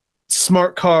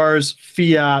 smart cars,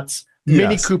 Fiats,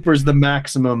 Mini Coopers, the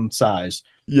maximum size.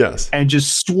 Yes. And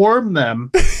just swarm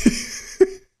them.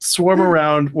 Swarm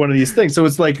around one of these things. So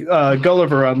it's like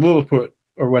Gulliver on Lilliput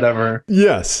or whatever.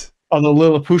 Yes. On the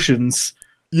Lilliputians.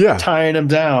 Yeah. Tying them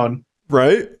down.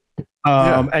 Right.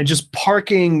 And just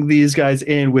parking these guys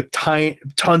in with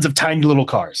tons of tiny little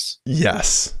cars.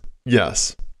 Yes.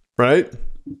 Right.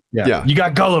 Yeah. You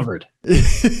got Gullivered.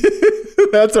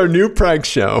 That's our new prank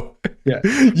show. Yeah.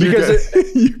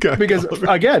 Because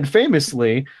again,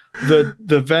 famously,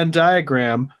 the Venn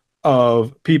diagram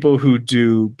of people who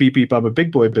do Beep Beep I'm a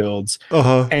Big Boy builds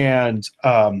and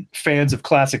fans of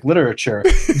classic literature,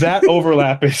 that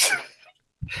overlap is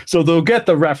so they'll get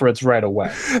the reference right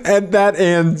away.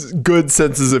 And good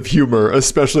senses of humor,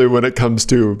 especially when it comes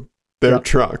to their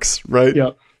trucks, right?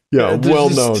 Yeah. Yeah.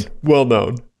 Well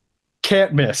known.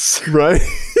 Can't miss. Right?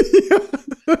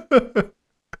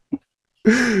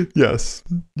 Yes.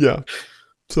 Yeah.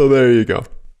 So there you go.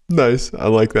 Nice. I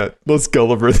like that. Let's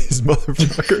Gulliver these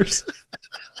motherfuckers.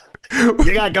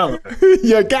 You got Gulliver.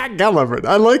 You got Gulliver.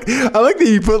 I like that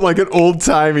you put like an old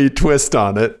timey twist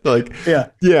on it. Like yeah.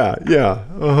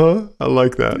 I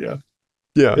like that.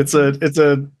 Yeah. It's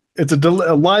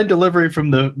a line delivery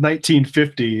from the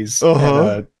 1950s.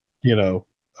 And,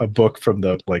 a book from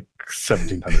the like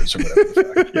 1700s or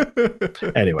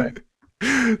whatever. Anyway.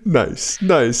 Nice.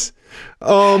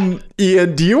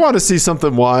 Ian, do you want to see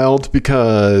something wild?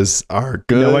 Because our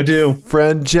good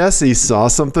friend Jesse saw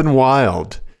something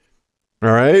wild.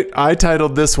 All right. I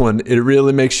titled this one, "It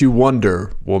Really Makes You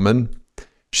Wonder, Woman."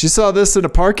 She saw this in a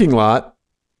parking lot.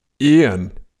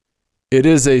 Ian, it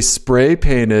is a spray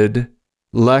painted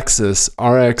Lexus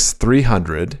RX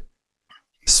 300,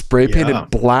 spray painted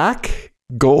black,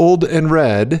 gold, and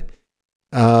red,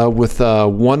 with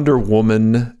Wonder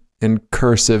Woman in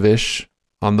cursive-ish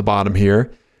on the bottom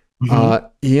here.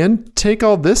 Ian, take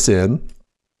all this in.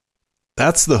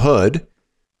 That's the hood.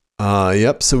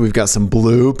 Yep. So we've got some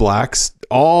blue, blacks,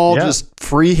 all just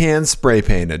freehand spray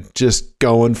painted. Just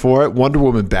going for it. Wonder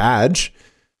Woman badge.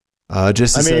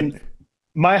 Jesse said,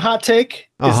 my hot take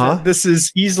is that this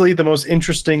is easily the most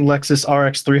interesting Lexus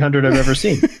RX 300 I've ever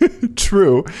seen.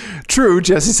 True.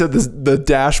 Jesse said the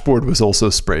dashboard was also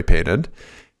spray painted.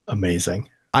 Amazing.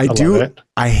 I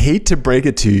hate to break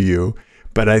it to you,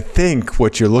 but I think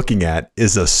what you're looking at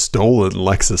is a stolen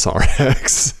Lexus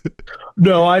RX.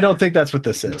 No, I don't think that's what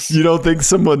this is. You don't think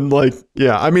someone I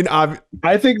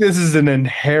think this is an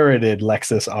inherited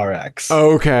Lexus RX.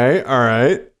 Okay. All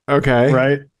right. Okay.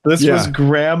 Right. This was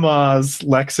grandma's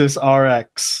Lexus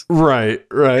RX. Right.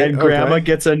 And grandma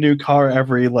gets a new car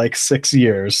every 6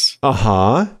 years.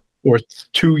 Or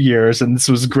 2 years. And this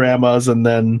was grandma's, and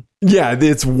then. Yeah,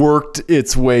 it's worked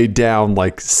its way down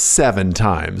 7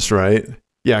 times, right?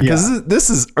 Yeah, because this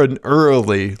is an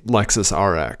early Lexus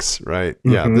RX, right?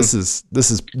 Mm-hmm. Yeah, this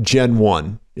is Gen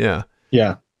 1. Yeah.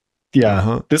 Yeah.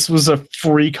 This was a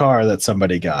free car that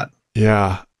somebody got.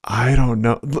 Yeah, I don't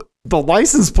know. The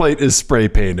license plate is spray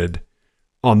painted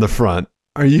on the front.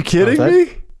 Are you kidding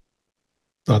me?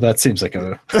 Oh, that seems like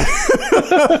a...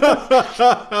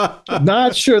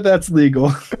 Not sure that's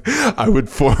legal. I would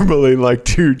formally like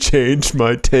to change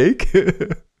my take.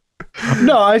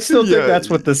 No, I still think that's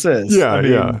what this is.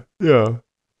 Yeah.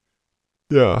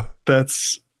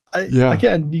 That's...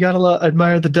 Again, you gotta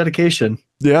admire the dedication.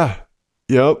 Yeah.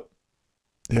 Yep.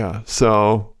 Yeah.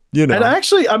 So, And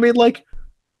actually,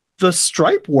 the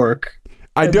stripe work.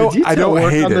 I don't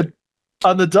hate it.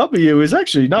 On the W is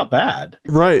actually not bad.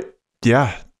 Right.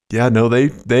 Yeah. Yeah. No,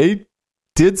 they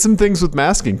did some things with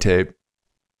masking tape.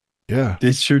 Yeah.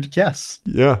 They sure. Yes.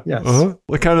 Yeah. Yes.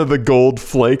 Like kind of the gold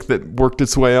flake that worked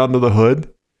its way onto the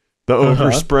hood. The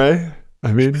overspray.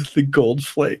 The gold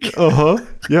flake.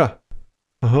 Yeah.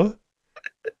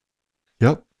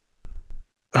 Yep.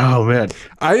 Oh man!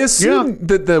 I assume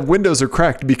that the windows are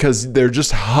cracked because they're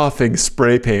just huffing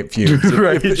spray paint fumes.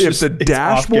 Right. If the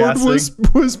dashboard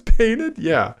was painted,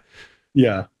 yeah.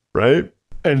 Right.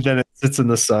 And then it sits in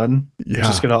the sun. Yeah. It's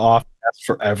just gonna off gas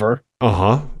forever.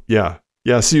 Yeah.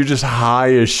 Yeah. So you're just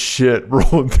high as shit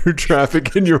rolling through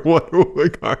traffic in your Wonder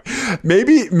Woman car.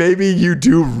 Maybe you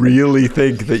do really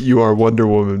think that you are Wonder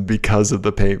Woman because of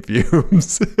the paint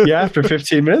fumes. Yeah. After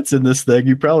 15 minutes in this thing,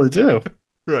 you probably do.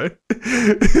 Right.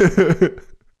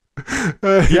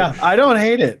 Yeah, I don't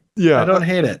hate it. Yeah, I don't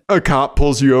hate it. A cop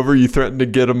pulls you over, you threaten to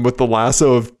get him with the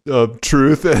lasso of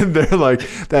truth, and they're like,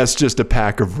 "That's just a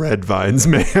pack of red vines,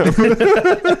 ma'am."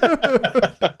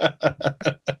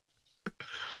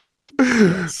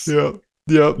 Yes.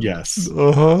 Yep. Yes.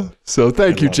 So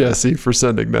thank you, Jesse, for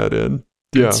sending that in.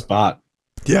 Good spot.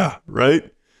 Yeah.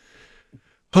 Right.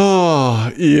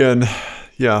 Oh, Ian.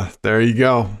 Yeah. There you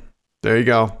go.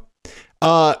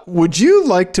 Would you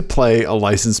like to play a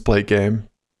license plate game?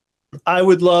 I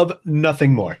would love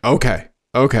nothing more. Okay.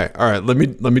 All right. Let me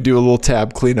do a little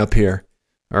tab cleanup here.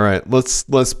 All right.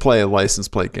 Let's play a license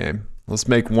plate game. Let's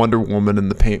make Wonder Woman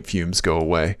and the paint fumes go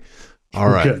away. All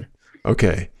right. Good.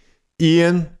 Okay.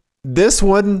 Ian, this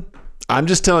one, I'm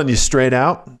just telling you straight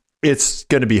out, it's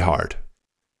going to be hard.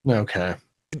 Okay.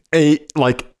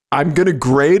 I'm going to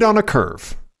grade on a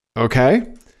curve.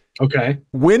 Okay.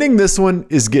 Winning this one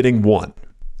is getting 1.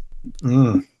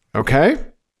 Okay.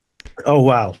 Oh,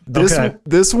 wow.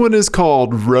 This one is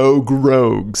called Rogue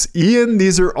Rogues. Ian,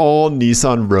 these are all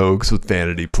Nissan Rogues with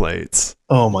vanity plates.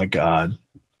 Oh my God.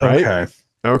 Right?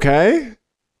 Okay.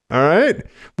 All right.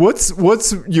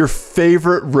 What's your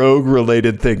favorite Rogue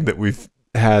related thing that we've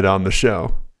had on the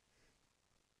show?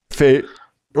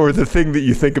 Or the thing that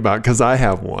you think about, because I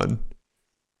have one.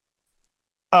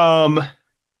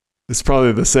 It's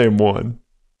probably the same one.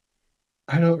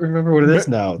 I don't remember what it is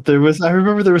now. I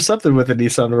remember there was something with a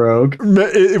Nissan Rogue.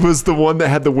 It was the one that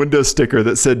had the window sticker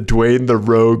that said Dwayne the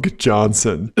Rogue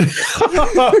Johnson.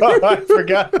 I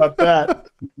forgot about that.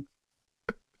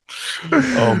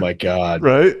 Oh my God.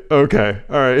 Right? Okay.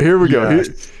 All right. Here we go.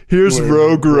 Here's Dwayne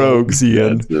Rogue Rogues,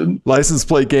 Ian. Johnson. License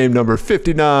plate game number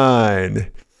 59.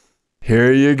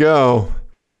 Here you go.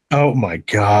 Oh my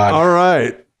God. All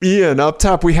right. Ian, up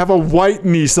top, we have a white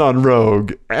Nissan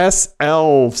Rogue,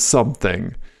 SL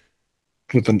something.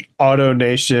 With an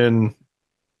AutoNation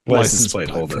license plate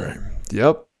holder. Frame.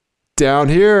 Yep. Down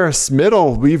here,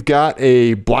 middle, we've got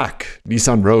a black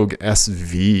Nissan Rogue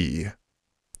SV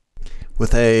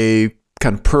with a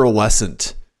kind of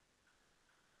pearlescent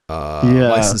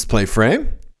license plate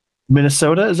frame.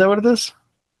 Minnesota, is that what it is? Is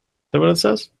that what it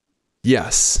says?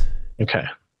 Yes. Okay.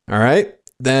 All right.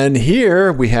 Then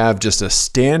here we have just a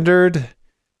standard,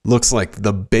 looks like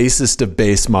the basest of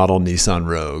base model Nissan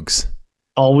Rogues.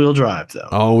 All-wheel drive, though.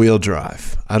 All-wheel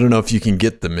drive. I don't know if you can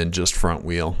get them in just front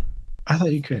wheel. I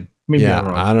thought you could. Maybe yeah, I'm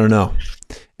wrong. I don't know.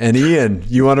 And Ian,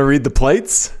 you want to read the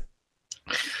plates?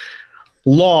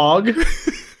 Log.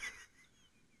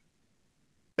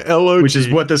 LOG. Which is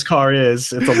what this car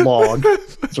is. It's a log.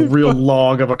 It's a real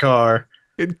log of a car.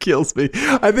 It kills me.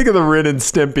 I think of the Ren and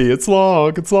Stimpy. It's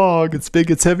log. It's log. It's big.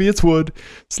 It's heavy. It's wood.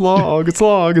 It's log. It's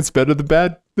log. It's better than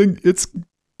bad. It's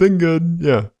been good.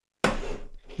 Yeah.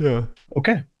 Yeah.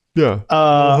 Okay. Yeah.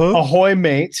 Ahoy,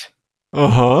 mate.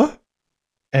 Uh-huh.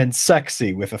 And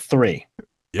sexy with a 3.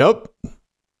 Yep.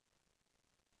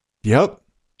 Yep.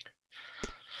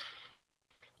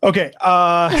 Okay.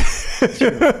 Okay.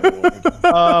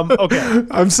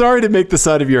 I'm sorry to make the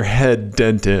side of your head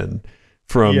dent in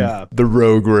from the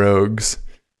Rogues.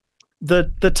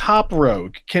 The top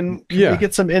Rogue. Can we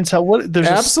get some intel? What? There's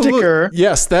a sticker.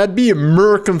 Yes, that'd be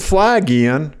American flag,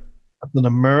 Ian. An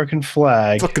American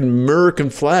flag. Fucking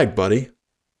American flag, buddy.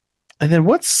 And then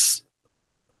what's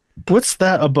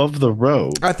that above the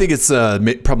Rogue? I think it's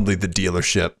probably the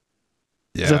dealership.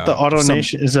 Yeah. Is that the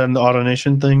AutoNation? Is that an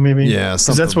AutoNation thing? Maybe. Yeah,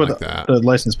 something that's what like that. The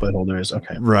license plate holder is.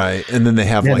 Okay. Right, and then they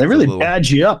have they really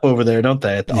badge you up over there, don't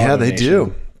they? At the AutoNation. They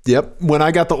do. Yep. When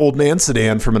I got the old man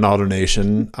sedan from an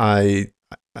AutoNation, I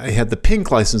had the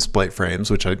pink license plate frames,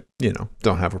 which I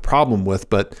don't have a problem with,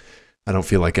 but I don't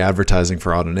feel like advertising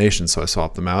for AutoNation, so I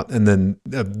swapped them out. And then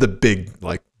the big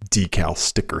like decal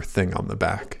sticker thing on the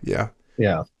back. Yeah.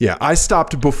 Yeah. Yeah. I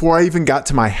stopped before I even got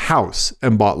to my house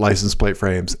and bought license plate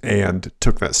frames and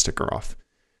took that sticker off.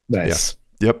 Nice.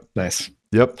 Yeah. Yep. Nice.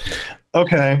 Yep.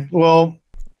 Okay. Well,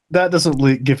 that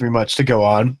doesn't give me much to go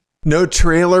on. No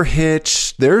trailer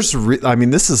hitch. This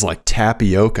is like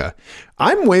tapioca.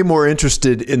 I'm way more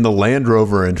interested in the Land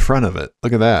Rover in front of it.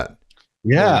 Look at that.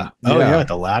 Yeah. Yeah.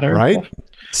 The ladder. Right?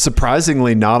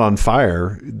 Surprisingly not on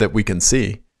fire that we can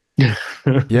see.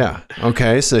 Yeah.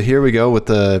 Okay. So here we go with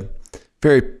the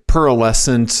very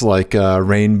pearlescent, like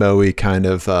rainbowy kind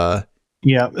of.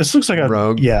 Yeah. This looks like a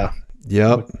Rogue. Yeah.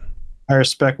 Yep. Higher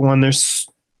spec one.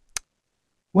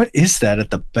 What is that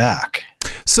at the back?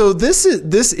 So this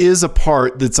is a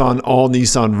part that's on all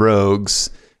Nissan Rogues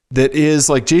that is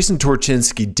like Jason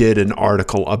Torchinsky did an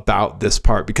article about this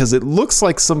part because it looks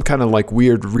like some kind of like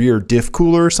weird rear diff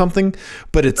cooler or something,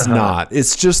 but it's not.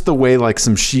 It's just the way like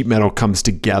some sheet metal comes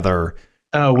together.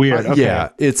 Oh, weird. Okay. Yeah,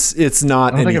 it's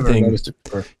not anything.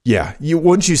 Yeah,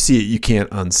 once you see it, you can't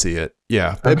unsee it.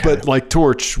 Yeah, okay. But like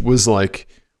Torch was like,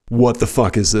 what the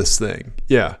fuck is this thing?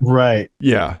 Yeah. Right.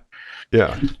 Yeah.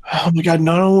 Yeah. Oh my God,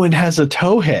 no one has a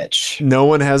tow hitch. No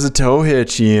one has a tow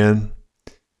hitch, Ian.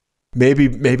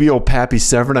 Maybe old Pappy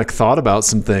Severnick thought about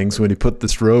some things when he put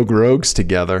this Rogues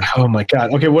together. Oh my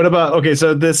God. Okay, what about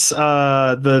so this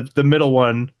the middle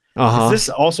one. This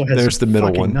also has there's the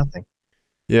middle one. Nothing.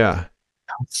 Yeah.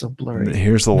 Oh, it's so blurry.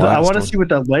 Here's the last I want to one. see what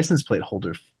that license plate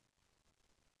holder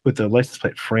with the license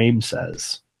plate frame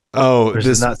says. Oh, it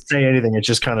does not say anything. It's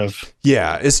just kind of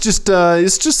it's just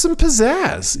some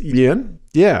pizzazz, Ian.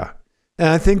 Yeah. And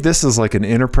I think this is like an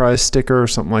Enterprise sticker or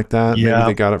something like that. Yeah. Maybe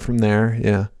they got it from there.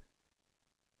 Yeah.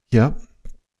 Yep.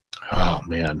 Oh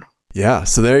man. Yeah.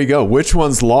 So there you go. Which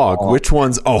one's log? Which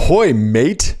one's ahoy,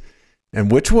 mate? And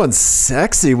which one's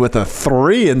sexy with a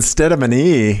 3 instead of an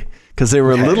E? Because they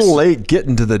were a little late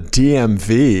getting to the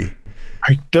DMV.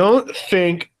 I don't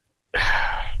think.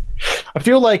 I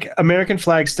feel like American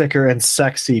flag sticker and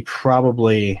sexy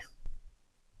probably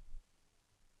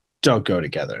don't go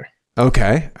together.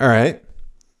 Okay. All right.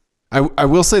 I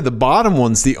will say the bottom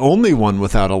one's the only one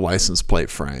without a license plate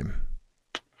frame.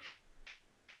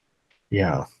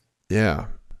 Yeah. Yeah.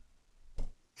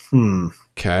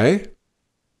 Okay.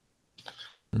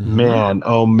 Man.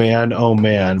 Oh man. Oh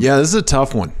man. Yeah, this is a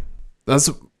tough one. This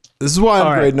is why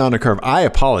I'm grading on a curve. I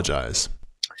apologize.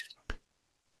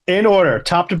 In order,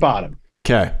 top to bottom.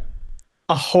 Okay.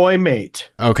 Ahoy, mate.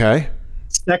 Okay.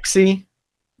 Sexy,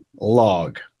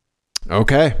 log.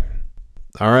 Okay.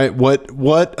 All right.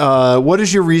 What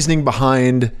is your reasoning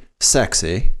behind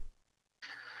sexy?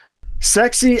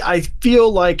 Sexy, I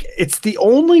feel like it's the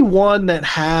only one that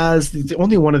has the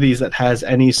only one of these that has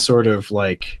any sort of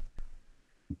like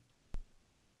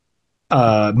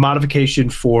modification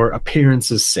for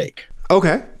appearance's sake.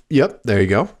 Okay. Yep. There you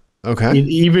go. Okay.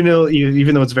 Even though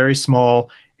it's very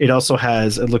small, it also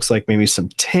has, it looks like maybe some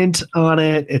tint on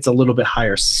it. It's a little bit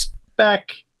higher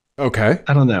spec. Okay.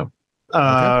 I don't know.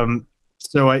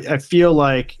 So I feel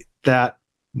like that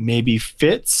maybe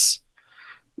fits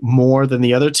more than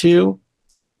the other two.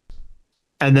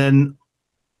 And then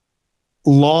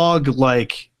log,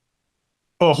 like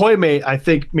Ahoy Mate, I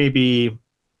think maybe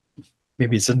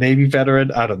it's a Navy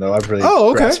veteran. I don't know. I've really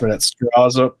grasping at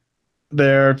straws.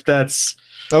 That's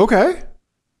okay.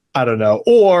 I don't know.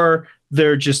 Or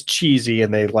they're just cheesy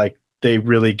and they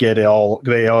really get it all.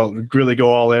 They all really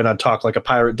go all in on Talk Like a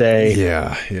Pirate Day.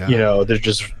 Yeah. They're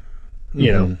just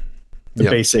the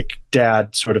basic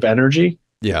dad sort of energy.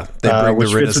 Yeah, they bring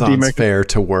the Renaissance fair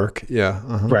to work. Yeah,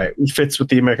 right. It fits with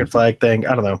the American flag thing.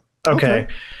 I don't know. Okay.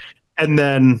 And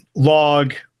then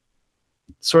log,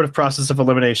 sort of process of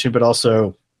elimination, but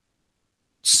also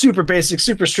super basic,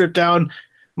 super stripped down.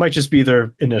 Might just be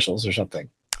their initials or something.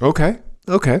 Okay.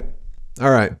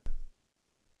 All right.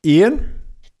 Ian?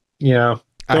 Yeah.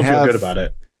 Don't feel good about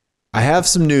it. I have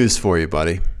some news for you,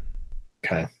 buddy.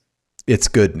 Okay. It's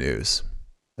good news.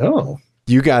 Oh.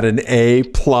 You got an A++.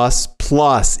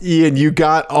 Ian, you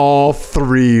got all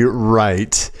 3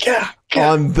 right.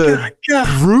 On the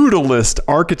brutalist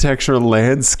architecture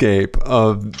landscape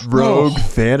of Rogue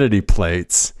vanity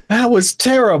plates. That was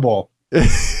terrible.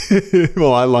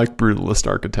 Well, I like brutalist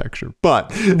architecture,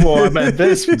 but I meant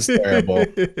this was terrible.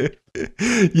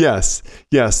 Yes.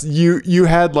 You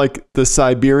had like the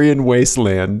Siberian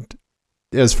wasteland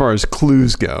as far as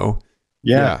clues go.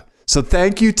 Yeah. So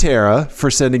thank you, Tara, for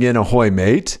sending in Ahoy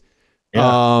Mate.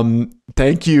 Yeah.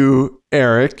 Thank you,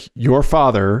 Eric, your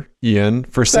father, Ian,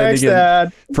 for sending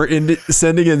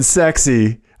sending in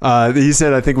Sexy. He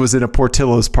said I think it was in a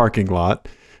Portillo's parking lot.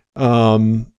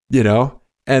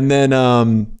 And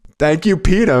then thank you,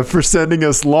 PETA, for sending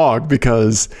us Log,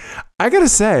 because I gotta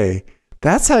say,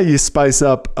 that's how you spice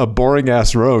up a boring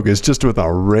ass Rogue, is just with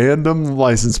a random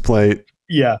license plate.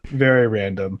 Yeah, very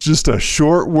random. Just a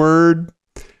short word,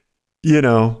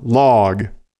 log.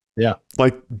 Yeah.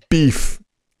 Like beef,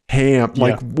 ham,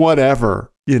 like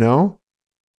whatever,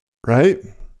 right?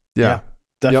 Yeah.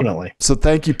 Definitely. Yep. So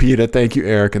thank you, PETA. Thank you,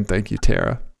 Eric. And thank you,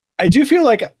 Tara. I do feel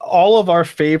like all of our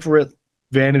favorite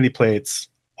vanity plates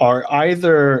are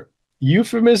either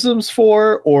euphemisms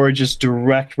for or just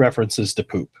direct references to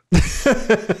poop.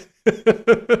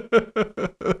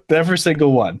 Every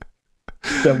single one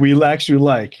that we actually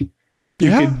like, you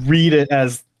could read it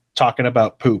as talking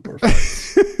about poop or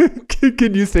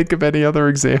Can you think of any other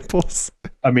examples?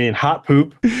 I mean, hot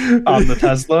poop on the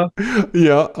Tesla.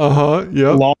 Yeah.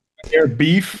 Yep. Long hair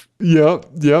beef.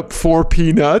 Yep. 4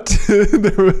 peanut.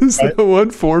 There was the one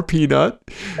 4 peanut.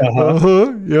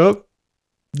 Yep.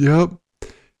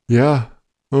 Yeah.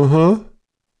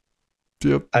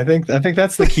 Yep. I think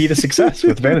that's the key to success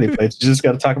with vanity plates. You just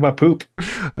got to talk about poop.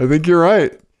 I think you're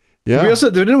right. Yeah.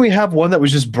 Didn't we have one that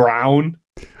was just brown?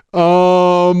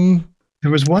 There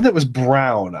was one that was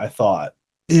brown, I thought.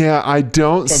 Yeah, I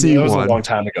don't see one. That was a long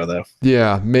time ago, though.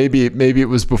 Yeah, maybe it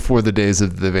was before the days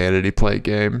of the vanity plate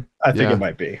game. I think it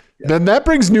might be. Yeah. Then that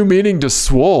brings new meaning to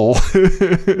swole.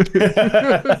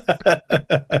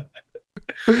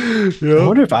 I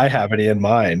wonder if I have any in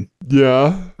mine.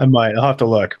 Yeah. I might. I'll have to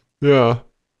look. Yeah.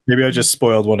 Maybe I just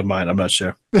spoiled one of mine. I'm not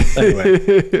sure.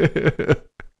 Anyway.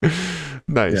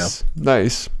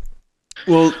 Nice.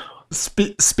 Well,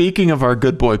 speaking of our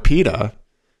good boy PETA.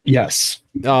 Yes.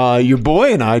 Your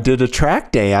boy and I did a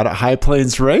track day out at High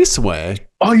Plains Raceway.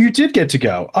 Oh, you did get to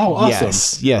go. Oh,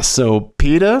 awesome. Yes. So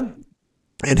PETA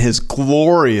and his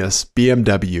glorious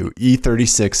BMW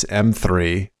E36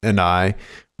 M3 and I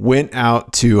went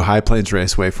out to High Plains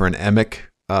Raceway for an EMIC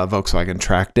Volkswagen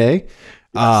track day.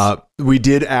 Yes. We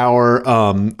did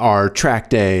our track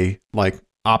day like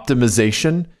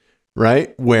optimization,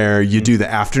 right? Where you do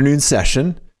the afternoon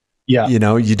session. Yeah.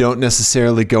 You don't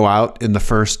necessarily go out in the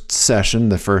first session,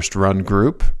 the first run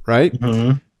group, right?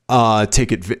 Mm-hmm.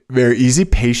 Take it very easy,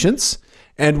 patience.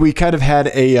 And we kind of had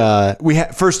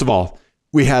first of all,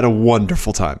 we had a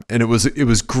wonderful time, and it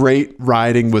was great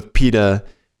riding with PETA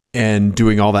and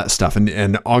doing all that stuff.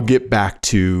 And I'll get back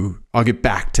to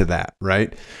that.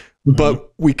 Right. Mm-hmm.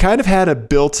 But we kind of had a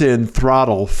built-in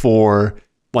throttle for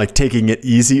like taking it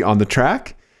easy on the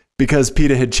track because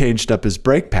PETA had changed up his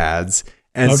brake pads.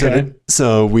 And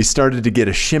so we started to get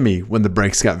a shimmy when the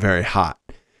brakes got very hot.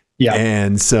 Yeah.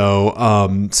 And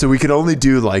so we could only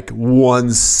do like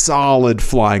one solid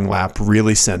flying lap,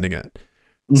 really sending it.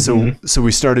 Mm-hmm. So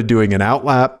we started doing an out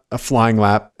lap, a flying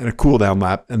lap, and a cool down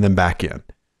lap, and then back in.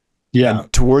 Yeah.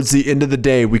 And towards the end of the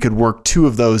day, we could work 2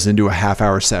 of those into a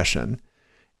half-hour session.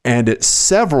 And at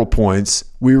several points,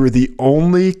 we were the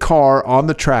only car on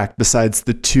the track besides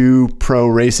the 2 pro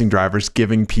racing drivers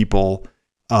giving people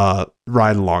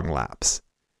ride along laps.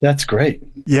 That's great.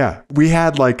 Yeah. We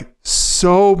had like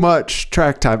so much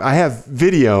track time. I have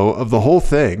video of the whole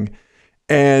thing.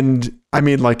 And I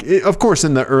mean, like, of course,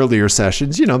 in the earlier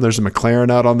sessions, there's a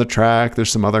McLaren out on the track. There's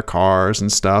some other cars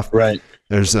and stuff. Right.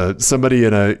 There's somebody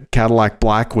in a Cadillac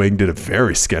Blackwing did a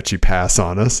very sketchy pass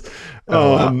on us.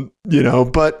 Wow.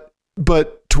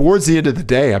 But towards the end of the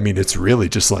day, I mean, it's really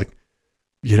just like,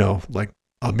 like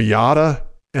a Miata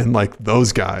and like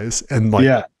those guys. And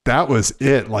like, that was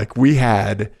it. Like we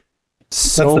had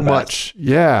so much.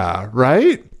 Yeah.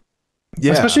 Right.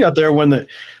 Yeah. Especially out there when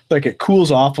it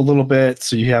cools off a little bit.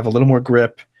 So you have a little more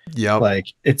grip. Yeah. Like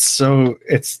it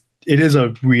is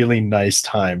a really nice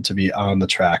time to be on the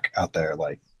track out there.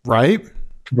 Like, right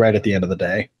at the end of the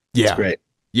day. Yeah. It's great.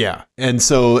 Yeah. And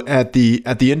so at the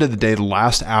end of the day, the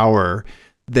last hour,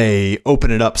 they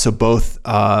open it up so both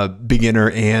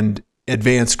beginner and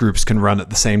advanced groups can run at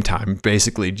the same time.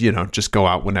 Basically, just go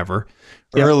out whenever.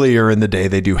 Yep. Earlier in the day,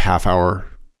 they do half hour,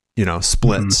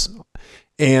 splits. Mm-hmm.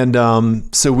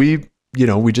 And so we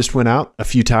just went out a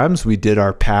few times. We did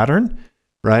our pattern,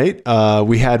 right?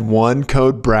 We had one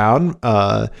code brown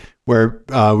where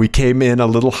we came in a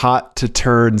little hot to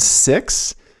turn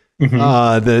 6.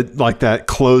 Mm-hmm. That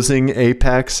closing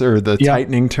apex or the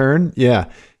tightening turn. Yeah.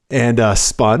 And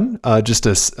spun just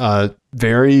a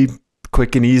very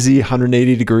quick and easy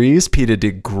 180 degrees. PETA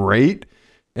did great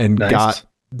and got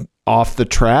off the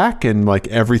track, and like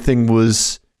everything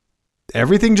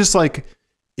just like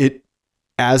it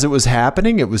as it was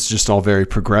happening. It was just all very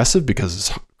progressive because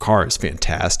his car is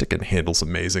fantastic and handles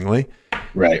amazingly.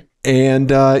 Right.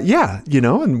 And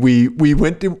and we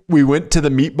went to the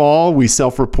meatball. We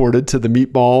self-reported to the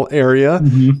meatball area.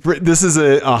 Mm-hmm. This is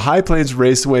a High Plains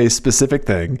Raceway specific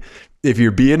thing. If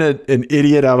you're being an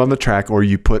idiot out on the track, or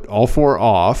you put all 4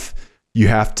 off,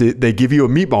 they give you a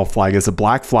meatball flag. It's a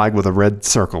black flag with a red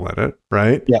circle in it,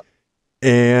 right? Yeah.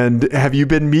 And have you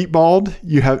been meatballed?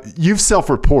 You've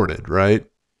self-reported, right?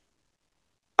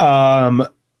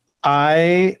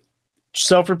 I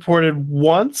self-reported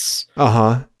once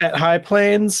at High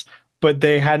Plains, but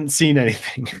they hadn't seen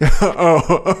anything.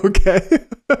 Oh, okay.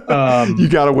 You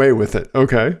got away with it.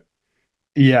 Okay.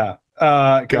 Yeah.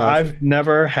 I've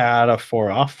never had a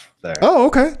 4 off there. Oh,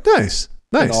 okay. Nice.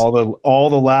 And all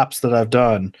the laps that I've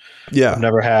done, I've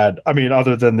never had. I mean,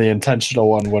 other than the intentional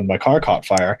one when my car caught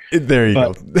fire. There you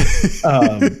go.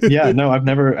 No, I've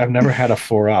never had a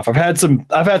 4 off. I've had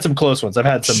some close ones. I've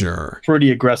had some pretty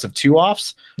aggressive 2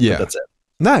 offs. Yeah, that's it.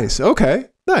 Nice. Okay.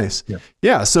 Nice.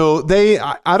 Yeah. So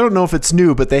I don't know if it's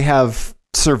new, but they have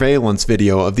surveillance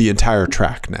video of the entire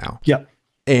track now. Yeah.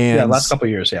 And last couple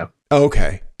of years. Yeah.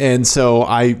 Okay. And so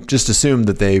I just assumed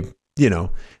that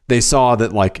they saw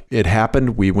that like it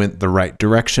happened. We went the right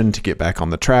direction to get back on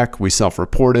the track. We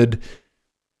self-reported.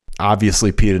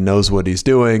 Obviously, PETA knows what he's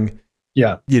doing.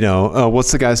 Yeah.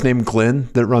 What's the guy's name? Glenn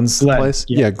that runs the place?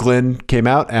 Yeah. Glenn came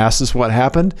out, asked us what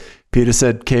happened. PETA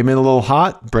said, came in a little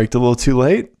hot, braked a little too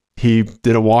late. He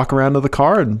did a walk around to the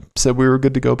car and said we were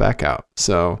good to go back out.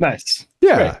 So nice.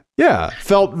 Yeah. Great. Yeah.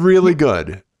 Felt really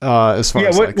good. As far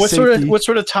as what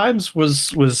sort of times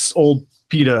was old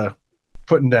PETA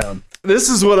putting down? This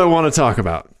is what I want to talk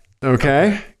about.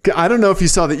 Okay. I don't know if you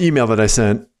saw the email that I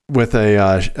sent with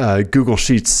a Google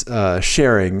Sheets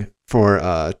sharing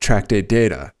for track day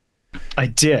data. I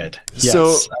did. Yes.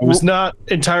 So I was not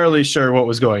entirely sure what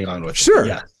was going on with it.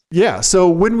 Yeah. Yeah. So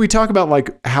when we talk about like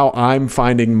how I'm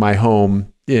finding my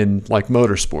home in like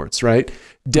motorsports, right?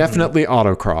 Definitely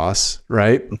autocross,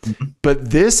 right? Mm-hmm.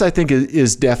 But this I think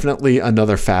is definitely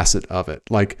another facet of it.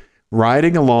 Like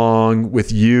riding along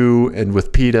with you and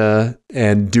with PETA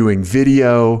and doing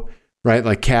video, right?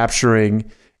 Like capturing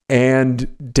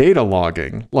and data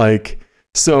logging. Like,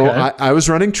 so I was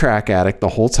running Track Addict the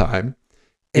whole time.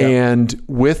 Yeah. And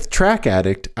with Track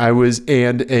Addict, I was,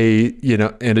 and a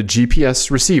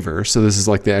GPS receiver. So this is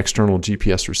like the external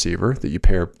GPS receiver that you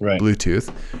pair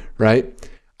Bluetooth, right?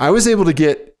 I was able to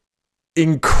get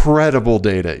incredible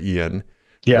data, Ian.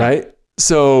 Yeah. Right.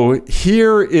 So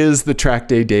here is the track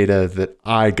day data that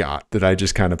I got that I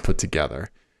just kind of put together.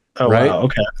 Oh, right? Wow.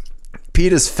 Okay.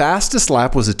 PETA's fastest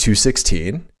lap was a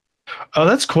 2:16. Oh,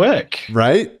 that's quick.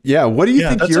 Right? Yeah. What do you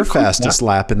think your fastest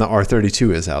lap in the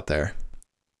R32 is out there?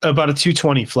 About a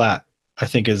 220 flat, I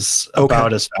think, is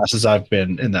about as fast as I've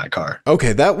been in that car.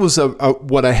 Okay. That was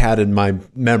what I had in my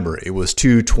memory. It was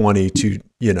 220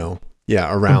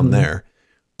 around there.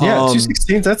 Yeah,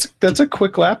 216. That's a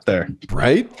quick lap there,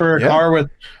 right? For a car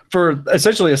for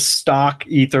essentially a stock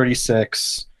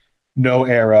E36, no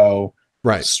aero,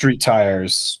 right? Street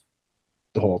tires,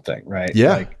 the whole thing, right?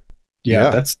 Yeah,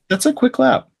 that's a quick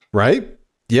lap, right?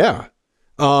 Yeah.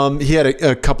 He had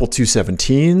a couple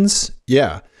 217s,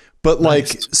 but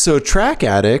nice. So Track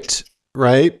Addict,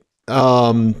 right?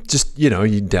 Just you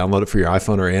download it for your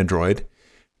iPhone or Android.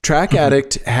 Track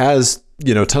Addict has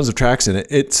tons of tracks in it.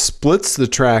 It splits the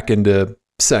track into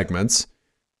segments.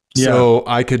 Yeah. So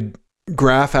I could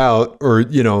graph out or,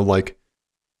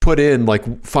 put in,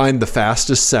 find the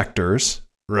fastest sectors,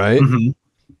 right? Mm-hmm.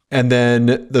 And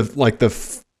then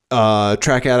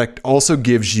Track Addict also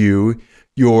gives you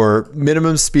your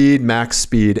minimum speed, max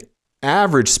speed,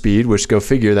 average speed, which go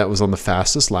figure, that was on the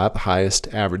fastest lap,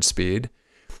 highest average speed,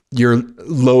 your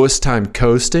lowest time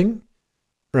coasting,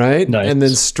 right? Nice. And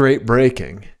then straight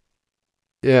braking.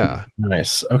 Yeah.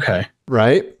 Nice. Okay.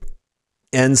 Right.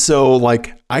 And so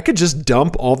like I could just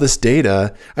dump all this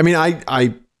data. I mean,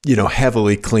 I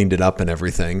heavily cleaned it up and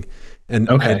everything, and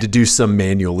I had to do some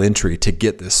manual entry to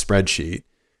get this spreadsheet.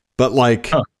 But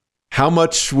like, how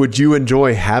much would you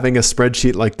enjoy having a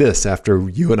spreadsheet like this after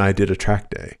you and I did a track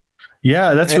day?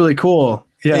 Yeah, that's really cool.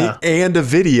 Yeah. And a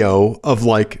video of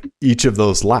like each of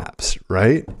those laps,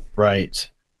 right? Right.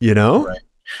 Right.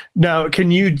 Now,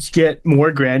 can you get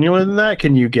more granular than that?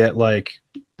 Can you get like,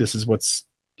 this is what's,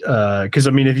 because I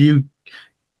mean, if you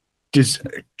does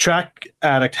Track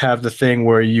Addict have the thing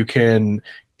where you can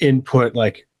input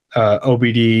like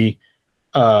OBD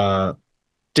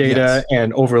data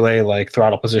and overlay like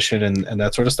throttle position and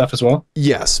that sort of stuff as well?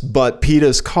 Yes, but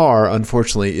PETA's car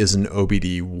unfortunately is an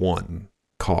OBD1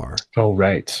 car. Oh,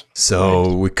 right.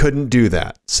 So we couldn't do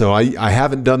that. So I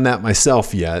haven't done that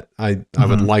myself yet. I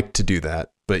would like to do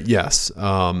that. But yes,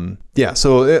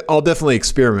 so I'll definitely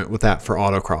experiment with that for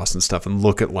autocross and stuff and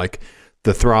look at like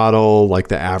the throttle, like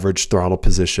the average throttle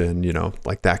position,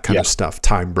 like that kind of stuff,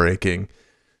 time braking,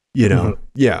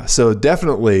 Yeah. So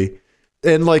definitely.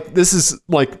 And like, this is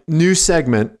like new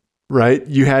segment, right?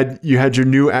 You had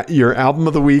your album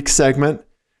of the week segment,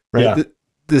 right? Yeah.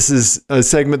 This is a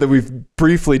segment that we've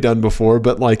briefly done before,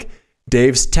 but like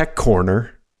Dave's Tech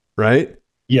Corner, right?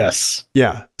 Yes.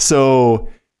 Yeah. So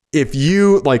if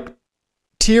you like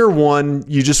tier 1,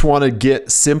 you just want to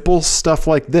get simple stuff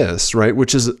like this, right?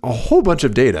 Which is a whole bunch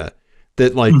of data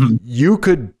that like you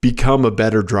could become a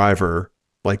better driver,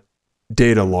 like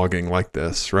data logging like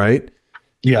this, right?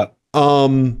 Yeah.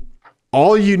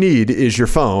 All you need is your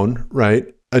phone,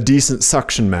 right? A decent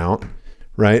suction mount,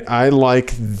 right? I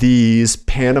like these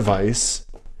Panavice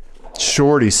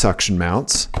shorty suction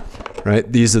mounts, right?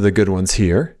 These are the good ones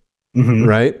here,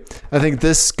 right? I think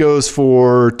this goes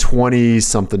for $20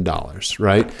 something,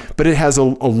 right? But it has a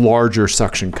larger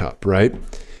suction cup, right?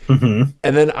 And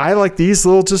then I like these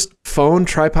little just phone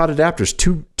tripod adapters,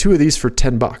 two of these for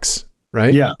 $10,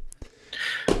 right? Yeah.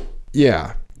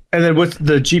 Yeah. And then with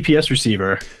the GPS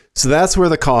receiver. So that's where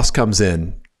the cost comes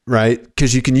in, right?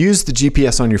 Because you can use the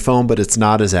GPS on your phone, but it's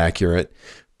not as accurate.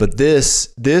 But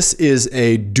this is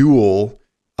a dual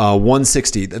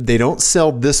 160. They don't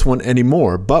sell this one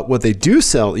anymore, but what they do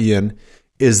sell, Ian,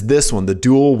 is this one, the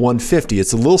dual 150.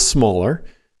 It's a little smaller,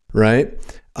 right?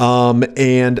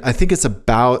 And I think it's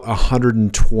about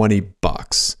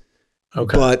 $120.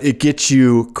 Okay. But it gets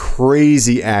you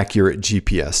crazy accurate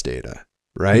GPS data,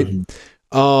 right?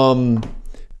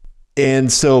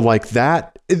 And so like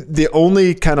that, the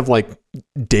only kind of like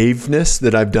Dave-ness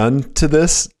that I've done to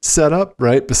this setup,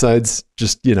 right? Besides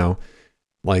just,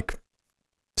 like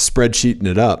spreadsheeting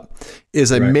it up,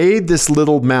 is I made this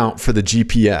little mount for the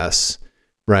GPS,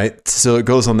 right? So it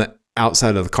goes on the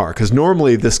outside of the car. Cause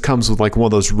normally this comes with like one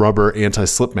of those rubber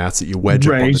anti-slip mats that you wedge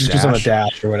up on the dash. On the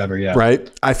dash or whatever. Yeah.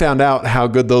 Right. I found out how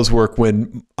good those work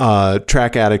when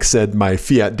Track Addict said my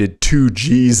Fiat did 2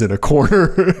 Gs in a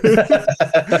corner.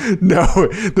 No,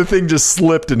 the thing just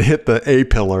slipped and hit the A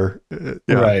pillar.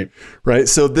 Yeah. Right.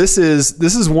 So this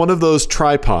is one of those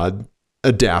tripod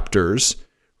adapters,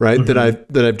 right? That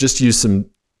I've just used some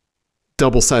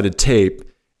double-sided tape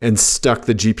and stuck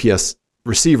the GPS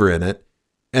receiver in it.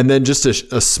 And then just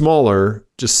a smaller,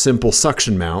 just simple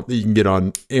suction mount that you can get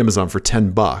on Amazon for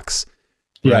 $10, right?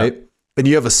 Yeah. And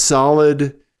you have a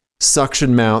solid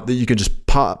suction mount that you can just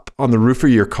pop on the roof of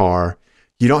your car.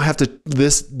 You don't have to,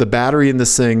 the battery in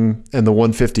this thing and the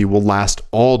 150 will last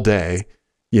all day,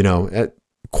 at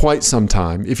quite some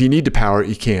time. If you need to power it,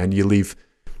 you can. You leave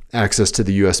access to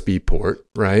the USB port,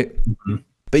 right?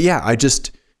 But yeah, I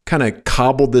just kind of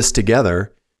cobbled this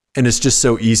together. And it's just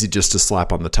so easy just to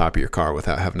slap on the top of your car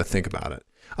without having to think about it.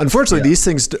 Unfortunately, these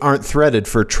things aren't threaded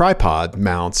for tripod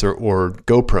mounts or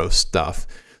GoPro stuff.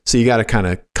 So you got to kind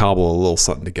of cobble a little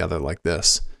something together like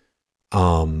this.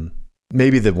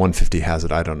 Maybe the 150 has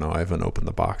it. I don't know. I haven't opened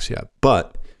the box yet.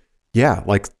 But yeah,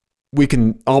 like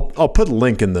I'll put a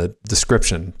link in the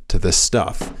description to this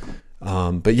stuff.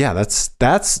 But yeah, that's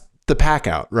the pack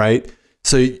out, right?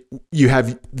 So you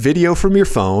have video from your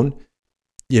phone,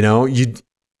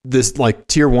 this like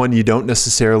tier 1, you don't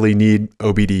necessarily need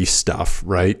OBD stuff,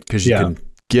 right? Because you can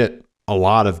get a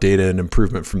lot of data and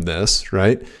improvement from this,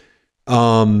 right? You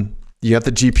got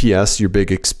the GPS, your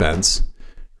big expense,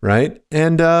 right?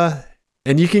 And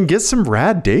you can get some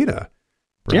rad data.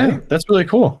 Right? Yeah, that's really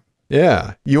cool.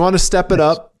 Yeah. You want to step it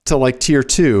up to like tier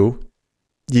 2,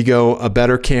 you go a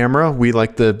better camera. We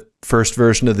like the first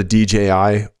version of the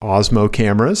DJI Osmo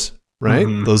cameras, right?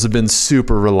 Mhm. Those have been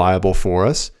super reliable for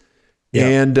us. Yeah.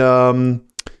 And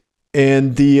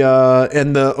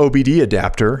the OBD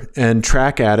adapter, and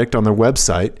Track Addict on their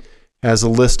website has a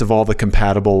list of all the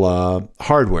compatible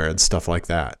hardware and stuff like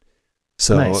that.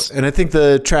 So, Nice. and I think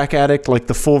the Track Addict, like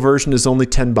the full version, is only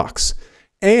 $10.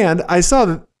 And I saw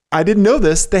that, I didn't know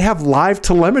this, they have live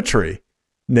telemetry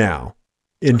now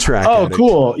in Track Addict. Oh,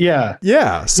 cool. Yeah.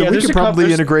 Yeah. So we there's could a couple- probably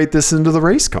there's- integrate this into the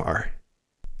race car.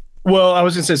 Well, I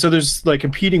was going to say, so there's like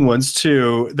competing ones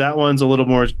too. That one's a little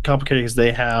more complicated because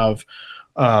they have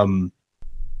an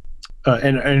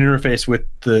interface with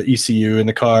the ECU in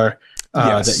the car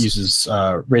Yes. that uses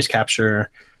race capture.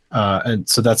 And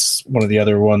so that's one of the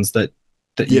other ones that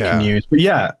you can use.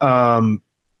 But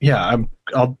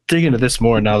I'll dig into this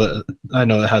more now that I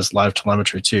know it has live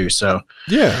telemetry too. So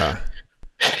Yeah.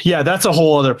 yeah, that's a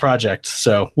whole other project.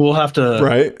 So we'll have to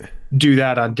Right. do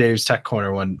that on Dave's Tech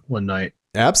Corner one night.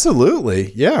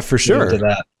 Absolutely. Yeah, for Get sure. into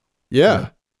that. Yeah.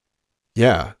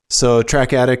 Yeah. So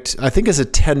Track Addict, I think, is a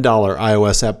 $10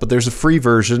 iOS app, but there's a free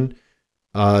version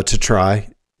to try.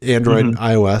 Android and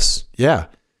iOS. Yeah.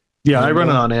 Yeah, I run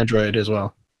it on Android as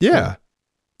well. Yeah.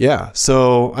 Yeah.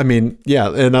 So, I mean, yeah.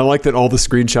 And I like that all the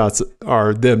screenshots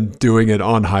are them doing it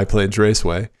on High Plains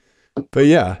Raceway. But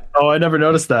yeah. Oh, I never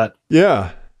noticed that.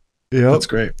 Yeah. Yeah. That's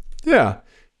great. Yeah.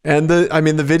 And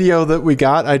the video that we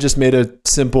got, I just made a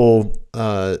simple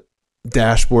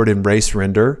dashboard in race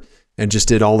render and just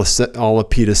did all of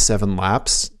PETA's 7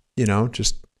 laps,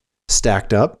 just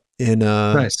stacked up in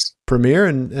Nice. Premiere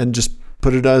and just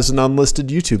put it as an unlisted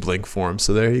YouTube link for him.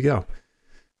 So there you go.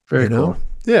 Very cool.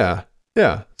 Yeah.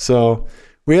 Yeah. So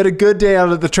we had a good day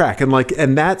out at the track,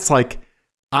 and that's like,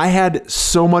 I had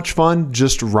so much fun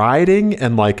just riding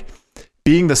and like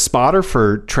being the spotter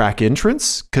for track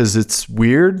entrance, because it's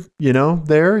weird,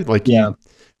 there. Like, Yeah.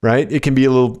 Right. It can be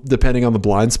a little depending on the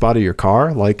blind spot of your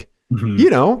car. Like, he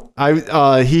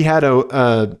had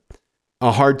a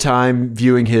hard time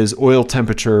viewing his oil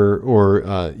temperature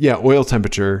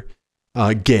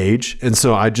gauge, and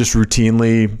so I just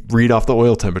routinely read off the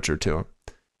oil temperature to him.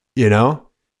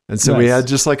 And so we had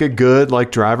just like a good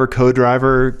like driver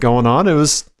co-driver going on. It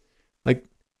was like,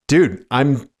 dude,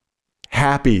 I'm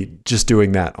happy just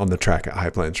doing that on the track at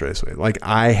High Plains Raceway. Like,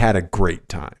 I had a great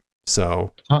time.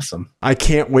 So Awesome. I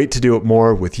can't wait to do it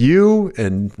more with you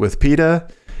and with PETA.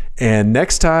 And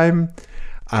next time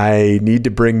I need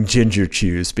to bring ginger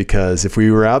chews, because if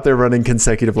we were out there running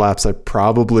consecutive laps, I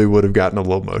probably would have gotten a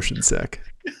low motion sick.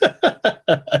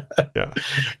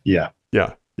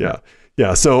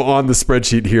 Yeah. So on the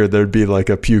spreadsheet here, there'd be like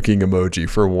a puking emoji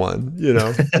for one,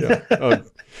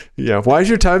 Yeah. Why is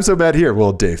your time so bad here?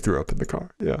 Well, Dave threw up in the car.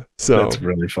 Yeah. So That's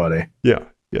really funny. Yeah.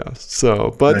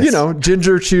 So, but Nice.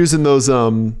 ginger chews and those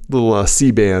little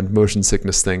C-band motion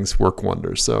sickness things work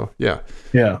wonders. So yeah.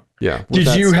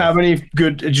 Did you have any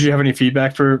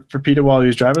feedback for PETA while he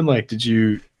was driving? Like, did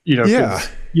you, 'cause,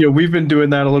 we've been doing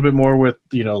that a little bit more with,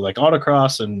 like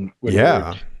autocross and with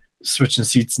switching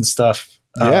seats and stuff.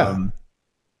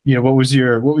 What was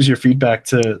your feedback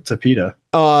to PETA?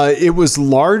 It was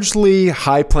largely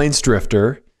High Plains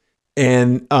Drifter,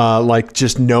 and like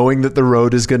just knowing that the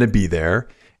road is going to be there.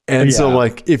 And so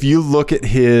like, if you look at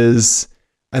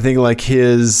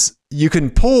you can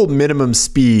pull minimum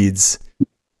speeds,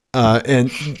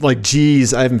 and like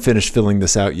G's, I haven't finished filling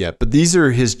this out yet, but these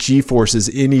are his G forces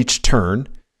in each turn,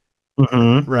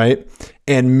 right?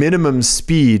 And minimum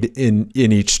speed in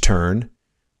each turn,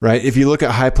 right? If you look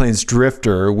at High Plains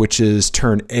Drifter, which is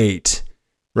turn 8,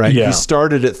 right? Yeah. He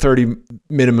started at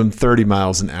minimum 30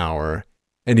 miles an hour,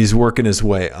 and he's working his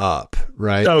way up,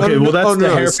 right? Okay, that's the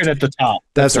hairpin at the top.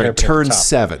 That's right. Turn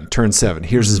 7.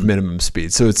 Here's his minimum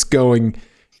speed. So it's going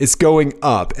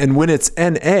up. And when it's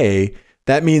NA,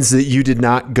 that means that you did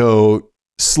not go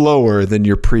slower than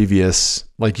your previous,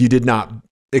 like you did not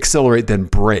accelerate then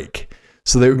brake.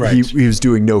 So he was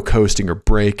doing no coasting or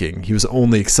braking. He was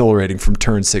only accelerating from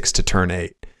turn 6 to turn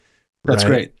 8. That's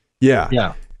great.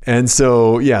 Yeah. And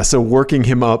so working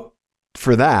him up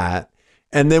for that.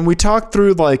 And then we talked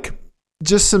through like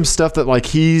just some stuff that like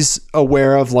he's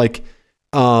aware of, like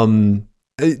a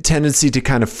tendency to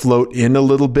kind of float in a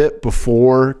little bit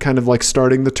before kind of like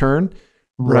starting the turn.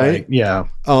 Right. Yeah.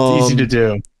 It's easy to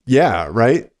do. Yeah.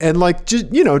 Right. And like,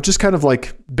 just kind of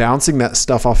like bouncing that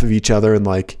stuff off of each other and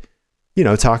like,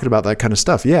 talking about that kind of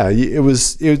stuff. Yeah.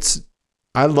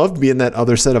 I loved being that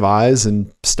other set of eyes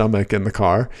and stomach in the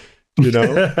car,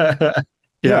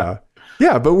 Yeah.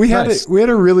 Yeah, but we had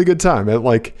a really good time at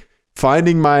like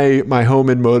finding my home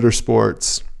in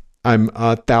motorsports I'm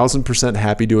 1,000%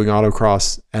 happy doing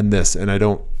autocross and this, and I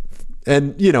don't,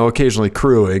 and occasionally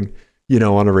crewing,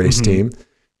 on a race team,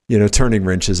 turning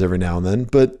wrenches every now and then.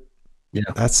 But yeah,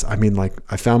 I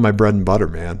found my bread and butter,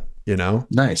 man.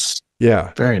 Nice.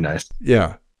 Yeah. Very nice.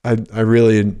 Yeah. I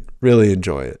really, really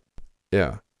enjoy it.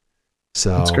 Yeah.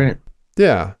 So that's great.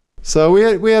 Yeah. So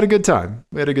we had a good time.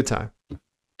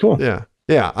 Cool. Yeah.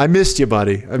 Yeah. I missed you,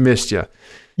 buddy. I missed you.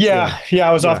 Yeah.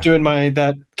 I was off doing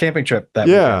that camping trip that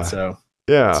weekend. So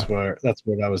that's what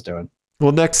I was doing.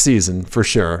 Well, next season for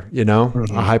sure.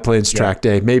 A High Plains track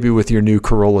day, maybe with your new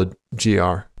Corolla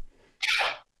GR.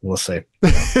 We'll see.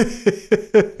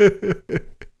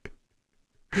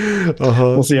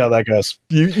 We'll see how that goes.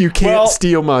 You can't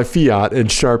steal my Fiat and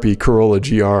Sharpie Corolla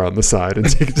GR on the side and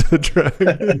take it to the track.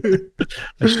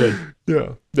 I should.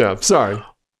 Yeah. Sorry.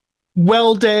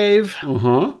 Well, Dave.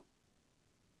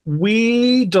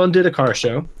 We done did a car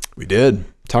show. We did.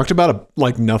 Talked about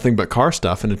nothing but car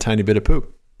stuff and a tiny bit of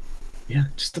poop. Yeah,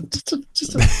 just a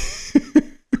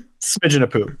smidgen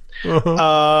of poop.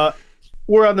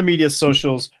 We're on the media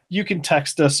socials. You can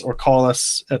text us or call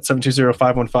us at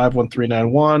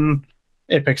 720-515-1391.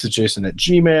 ApexAdjacent at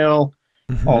Gmail.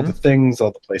 All the things,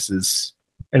 all the places.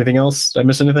 Anything else? Did I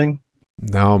miss anything?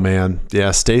 No, man.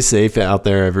 Yeah, stay safe out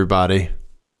there, everybody.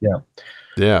 Yeah.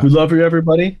 Yeah. We love you,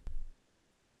 everybody.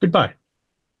 Goodbye.